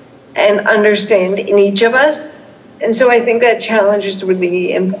to and understand in each of us, and so I think that challenge is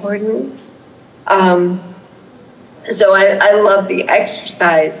really important. So I love the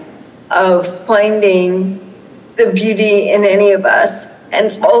exercise of finding the beauty in any of us,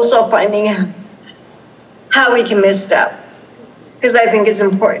 and also finding how we can misstep, because I think it's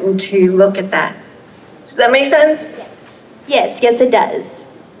important to look at that. Does that make sense? Yes, it does.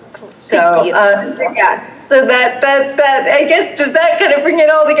 So that I guess, does that kind of bring it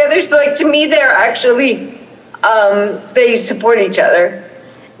all together? So like, to me, they're actually they support each other.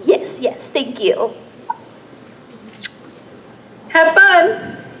 Yes, thank you. Have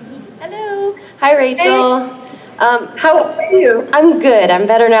fun. Hello. Hi, Rachel. Hey. How are you? I'm good. I'm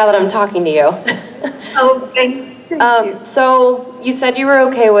better now that I'm talking to you. Okay. So you said you were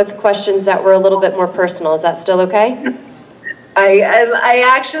okay with questions that were a little bit more personal. Is that still okay? I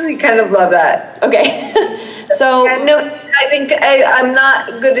actually kind of love that. Okay. So no, I think I'm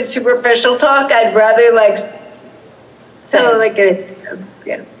not good at superficial talk. I'd rather tell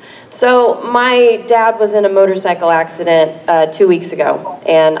yeah. So my dad was in a motorcycle accident 2 weeks ago,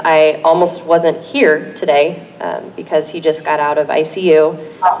 and I almost wasn't here today because he just got out of ICU,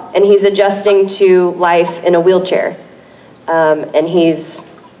 and he's adjusting to life in a wheelchair, and he's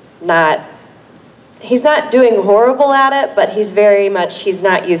not doing horrible at it, but he's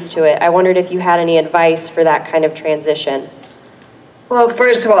not used to it. I wondered if you had any advice for that kind of transition. Well,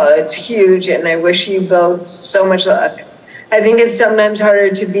 first of all, it's huge, and I wish you both so much luck. I think it's sometimes harder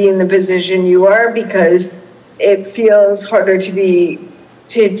to be in the position you are because it feels harder to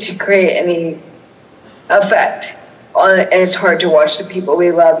create any effect on it, and it's hard to watch the people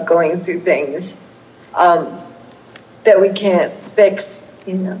we love going through things that we can't fix,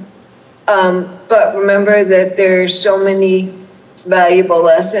 But remember that there's so many valuable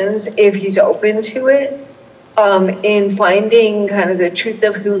lessons if he's open to it, in finding kind of the truth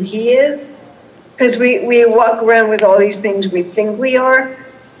of who he is. Because we walk around with all these things we think we are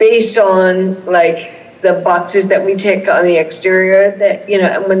based on like the boxes that we tick on the exterior that, you know,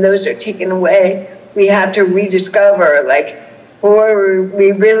 and when those are taken away, we have to rediscover like, who are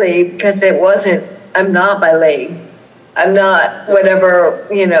we really? Because it wasn't, I'm not my legs. I'm not whatever,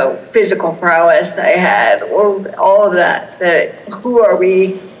 you know, physical prowess I had, or all of that, who are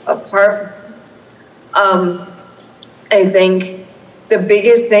we apart from? I think the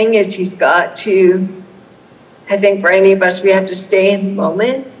biggest thing is he's got to, I think for any of us, we have to stay in the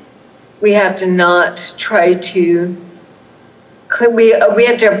moment. We have to not try to, we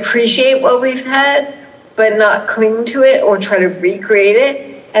have to appreciate what we've had, but not cling to it or try to recreate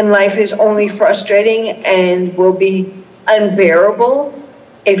it. And life is only frustrating and will be unbearable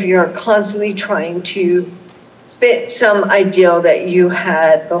if you're constantly trying to fit some ideal that you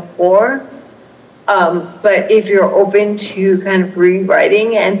had before. But if you're open to kind of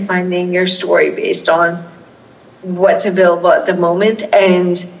rewriting and finding your story based on what's available at the moment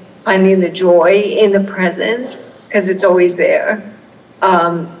and finding the joy in the present, because it's always there,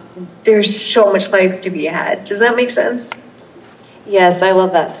 there's so much life to be had. Does that make sense? Yes, I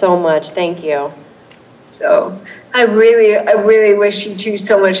love that so much. Thank you. So I really wish you two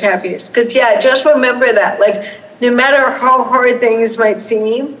so much happiness. Because yeah, just remember that, like, no matter how hard things might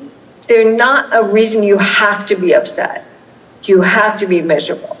seem, they're not a reason you have to be upset. You have to be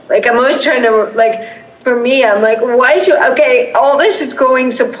miserable. Like, I'm always trying to, like, for me, I'm like, okay, all this is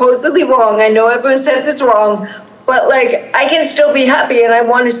going supposedly wrong. I know everyone says it's wrong, but like, I can still be happy and I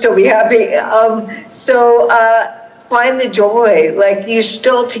want to still be happy. Find the joy. Like, you're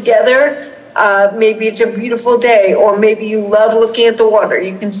still together. Maybe it's a beautiful day, or maybe you love looking at the water.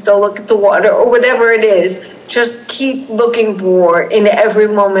 You can still look at the water, or whatever it is. Just keep looking for, in every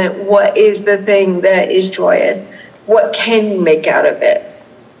moment, what is the thing that is joyous? What can you make out of it?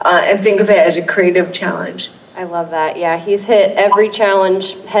 And think of it as a creative challenge. I love that. Yeah, he's hit every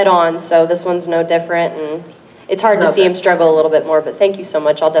challenge head on, so this one's no different. And it's hard to see him struggle a little bit more, but thank you so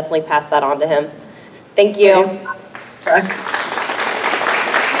much. I'll definitely pass that on to him. Thank you.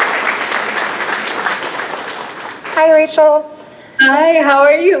 Hi, Rachel. Hi, how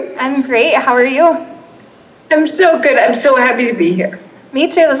are you? I'm great. How are you? I'm so good. I'm so happy to be here. Me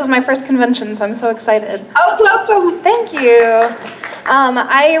too. This is my first convention, so I'm so excited. Oh, welcome. Thank you.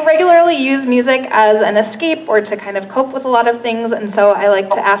 I regularly use music as an escape or to kind of cope with a lot of things, and so I like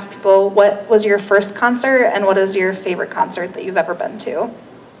to ask people, what was your first concert and what is your favorite concert that you've ever been to?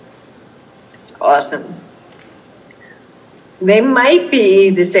 It's awesome. They might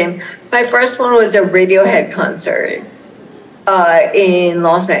be the same. My first one was a Radiohead concert in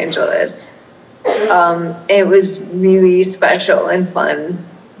Los Angeles. It was really special and fun.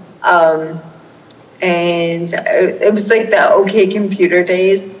 And it was like the OK Computer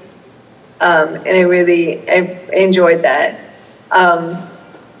days. And I enjoyed that. I'm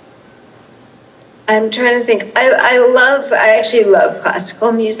trying to think. I actually love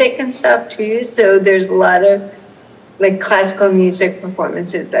classical music and stuff too. So there's a lot of like classical music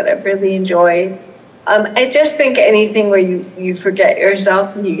performances that I've really enjoyed. I just think anything where you forget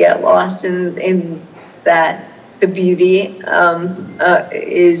yourself and you get lost in that, the beauty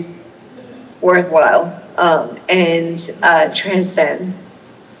is worthwhile and transcend.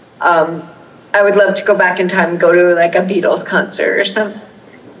 I would love to go back in time and go to like a Beatles concert or something.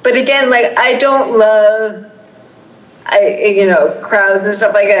 But again, like, I don't love, crowds and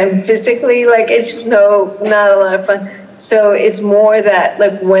stuff like that. And physically, like, it's just not a lot of fun. So it's more that,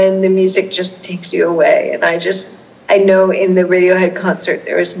 like, when the music just takes you away. And I know in the Radiohead concert,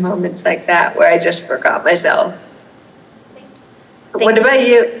 there was moments like that where I just forgot myself. What about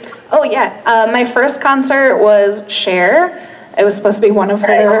you? Oh, yeah. My first concert was Cher. It was supposed to be one of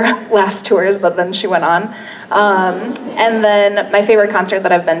her last tours, but then she went on. And then my favorite concert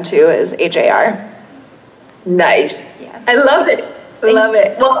that I've been to is AJR. Nice. Yeah. I love it. Love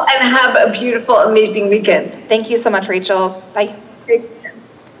it. Well, and have a beautiful, amazing weekend. Thank you so much, Rachel. Bye.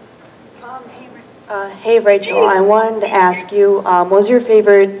 Hey, Rachel, I wanted to ask you, what was your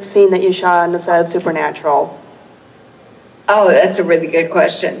favorite scene that you shot on the set of Supernatural? Oh, that's a really good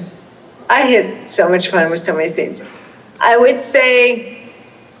question. I had so much fun with so many scenes. I would say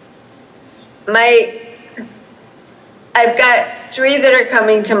I've got 3 that are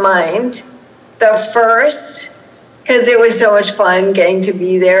coming to mind. The first, because it was so much fun getting to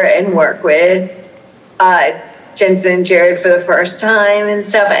be there and work with Jensen and Jared for the first time and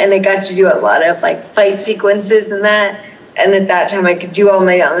stuff, and I got to do a lot of like fight sequences and that, and at that time I could do all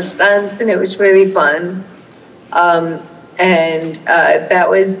my own stunts, and it was really fun. That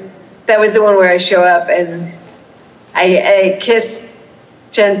was the one where I show up and I kissed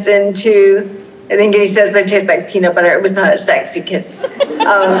Jensen too. I think he says I taste like peanut butter. It was not a sexy kiss. But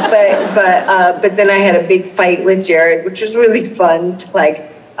then I had a big fight with Jared, which was really fun to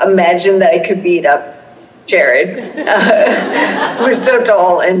like imagine that I could beat up Jared. We're so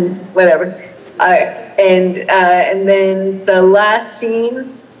tall and whatever. And then the last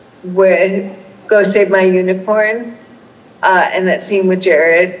scene with Go Save My Unicorn, and that scene with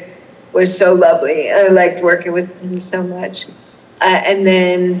Jared was so lovely. I liked working with him so much. And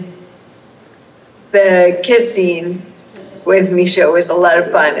then the kiss scene with Misha was a lot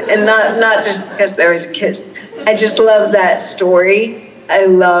of fun, and not just because there was a kiss. I just love that story. I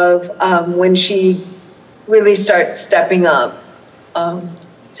love when she really starts stepping up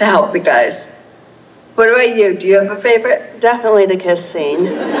to help the guys. What about you? Do you have a favorite? Definitely the kiss scene.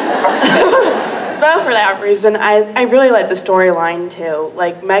 Not for that reason. I really like the storyline too.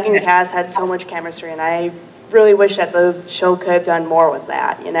 Like Meg and Cass had so much chemistry, and I really wish that the show could have done more with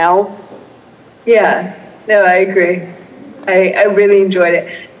that, you know? Yeah, no, I agree. I really enjoyed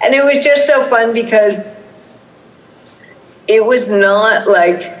it. And it was just so fun because it was not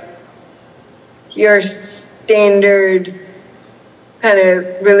like your standard kind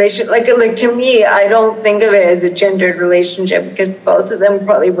of relation. Like to me, I don't think of it as a gendered relationship because both of them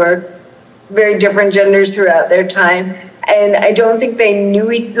probably were very different genders throughout their time. And I don't think they knew,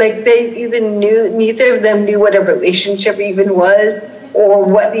 neither of them knew what a relationship even was or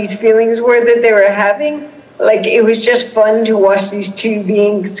what these feelings were that they were having. Like, it was just fun to watch these two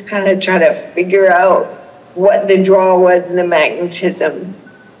beings kind of try to figure out what the draw was and the magnetism.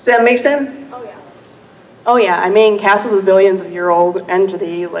 Does that make sense? Oh yeah, I mean, Cass is a billions-of-year-old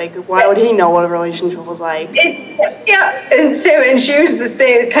entity. Like, why would he know what a relationship was like? Yeah, and she was the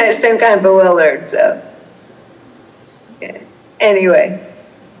same kind of bewildered, so. Yeah. Anyway,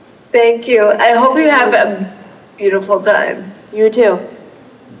 thank you. I hope you have a beautiful time. You too.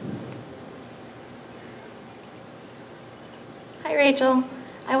 Hi, Rachel.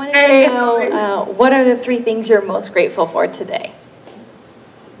 I wanted to know what are the 3 things you're most grateful for today?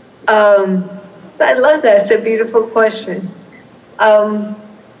 I love that. It's a beautiful question. I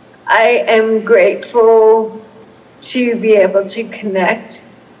am grateful to be able to connect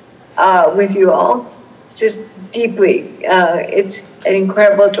with you all, just deeply. It's an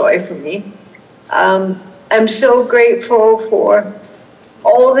incredible joy for me. I'm so grateful for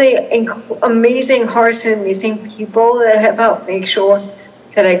all the amazing hearts and amazing people that have helped make sure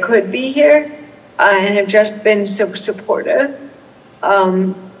that I could be here and have just been so supportive.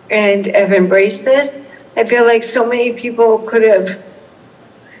 And have embraced this. I feel like so many people could have,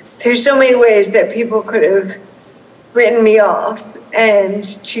 there's so many ways that people could have written me off, and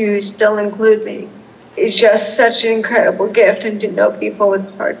to still include me is just such an incredible gift, and to know people with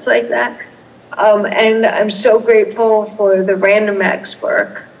hearts like that. And I'm so grateful for the Random Acts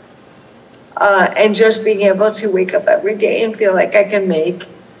work, and just being able to wake up every day and feel like I can make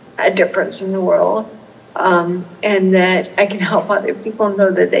a difference in the world. And that I can help other people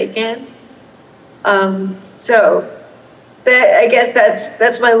know that they can. So that, I guess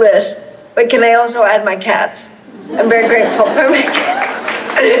that's my list. But can I also add my cats? I'm very grateful for my cats.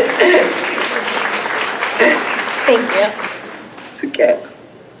 Thank you. Okay.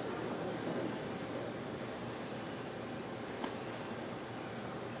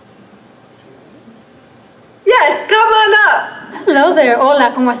 Yes, come on up. Hello there.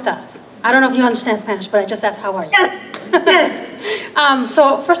 Hola, ¿cómo estás? I don't know if you understand Spanish, but I just asked how are you? Yes.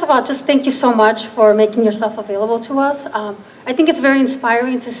 So first of all, just thank you so much for making yourself available to us. I think it's very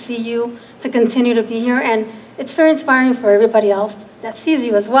inspiring to see you, to continue to be here, and it's very inspiring for everybody else that sees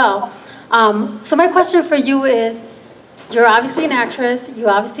you as well. So my question for you is, you're obviously an actress, you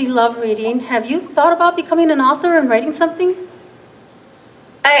obviously love reading. Have you thought about becoming an author and writing something?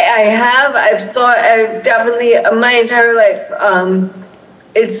 I have. I've definitely, my entire life,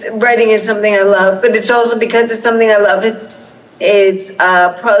 writing is something I love, but it's also because it's something I love. It's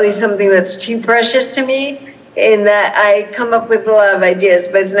probably something that's too precious to me, in that I come up with a lot of ideas,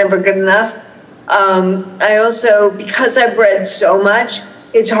 but it's never good enough. I also, because I've read so much,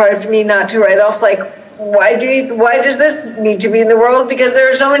 it's hard for me not to write off, like, why does this need to be in the world? Because there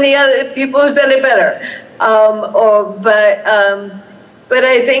are so many other people who said it better. But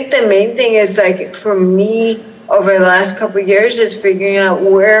I think the main thing is, like, for me, over the last couple of years, is figuring out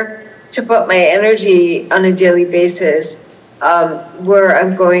where to put my energy on a daily basis, where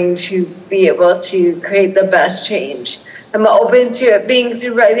I'm going to be able to create the best change. I'm open to it being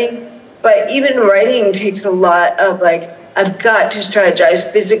through writing, but even writing takes a lot of, like, I've got to strategize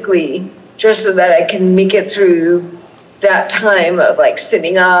physically just so that I can make it through that time of, like,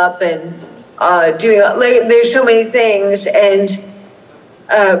 sitting up and doing, like, there's so many things, and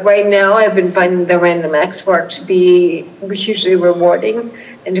right now I've been finding the random X work to be hugely rewarding,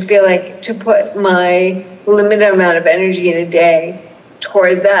 and to feel like to put my limited amount of energy in a day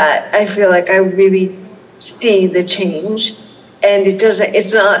toward that, I feel like I really see the change, and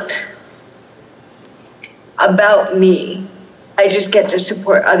it's not about me. I just get to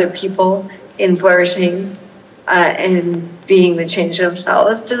support other people in flourishing and being the change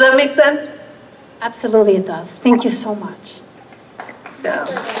themselves. Does that make sense? Absolutely it does. Thank you so much. So,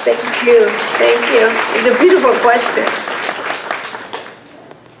 thank you. It's a beautiful question.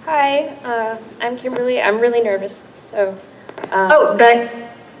 Hi, I'm Kimberly. I'm really nervous, so.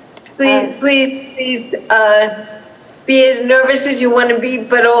 Please, be as nervous as you want to be,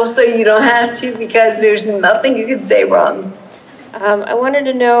 but also you don't have to, because there's nothing you can say wrong. I wanted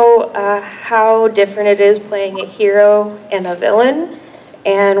to know how different it is playing a hero and a villain,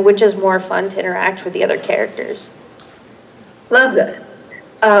 and which is more fun to interact with the other characters. Love that.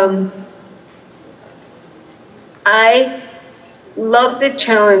 I love the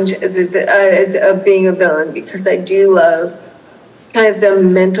challenge as of being a villain, because I do love kind of the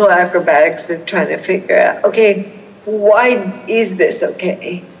mental acrobatics of trying to figure out, okay, why is this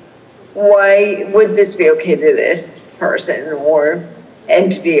okay? Why would this be okay to this person or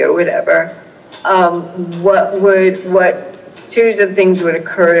entity or whatever? What series of things would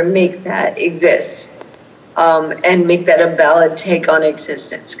occur to make that exist? And make that a valid take on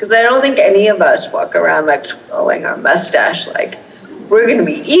existence. Because I don't think any of us walk around like twirling our mustache like, we're gonna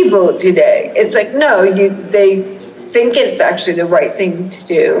be evil today. It's like, no, they think it's actually the right thing to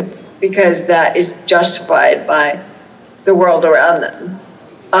do because that is justified by the world around them.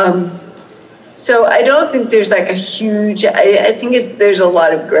 So I don't think there's like a huge, I think there's a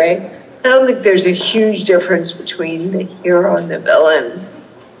lot of gray. I don't think there's a huge difference between the hero and the villain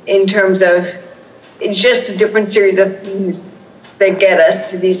in terms of, it's just a different series of things that get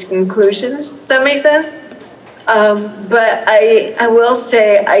us to these conclusions. Does that make sense? But I will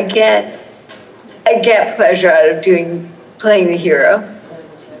say I get pleasure out of playing the hero,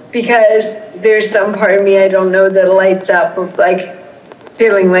 because there's some part of me I don't know that lights up of like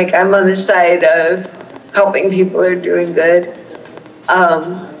feeling like I'm on the side of helping people who are doing good.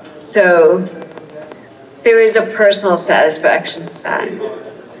 So there is a personal satisfaction to that.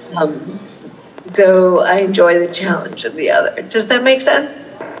 Though I enjoy the challenge of the other. Does that make sense?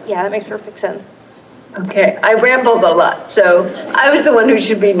 Yeah, that makes perfect sense. Okay, I rambled a lot, so I was the one who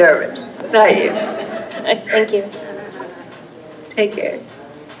should be nervous, not you. Thank you. Take care.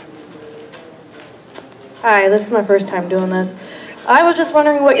 Hi, this is my first time doing this. I was just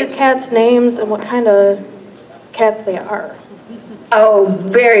wondering what your cats' names and what kind of cats they are. Oh,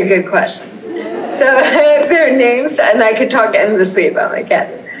 very good question. So their names, and I could talk endlessly about my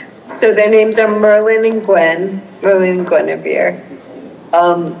cats. So their names are Merlin and Guinevere.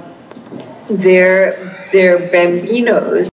 They're Bambinos.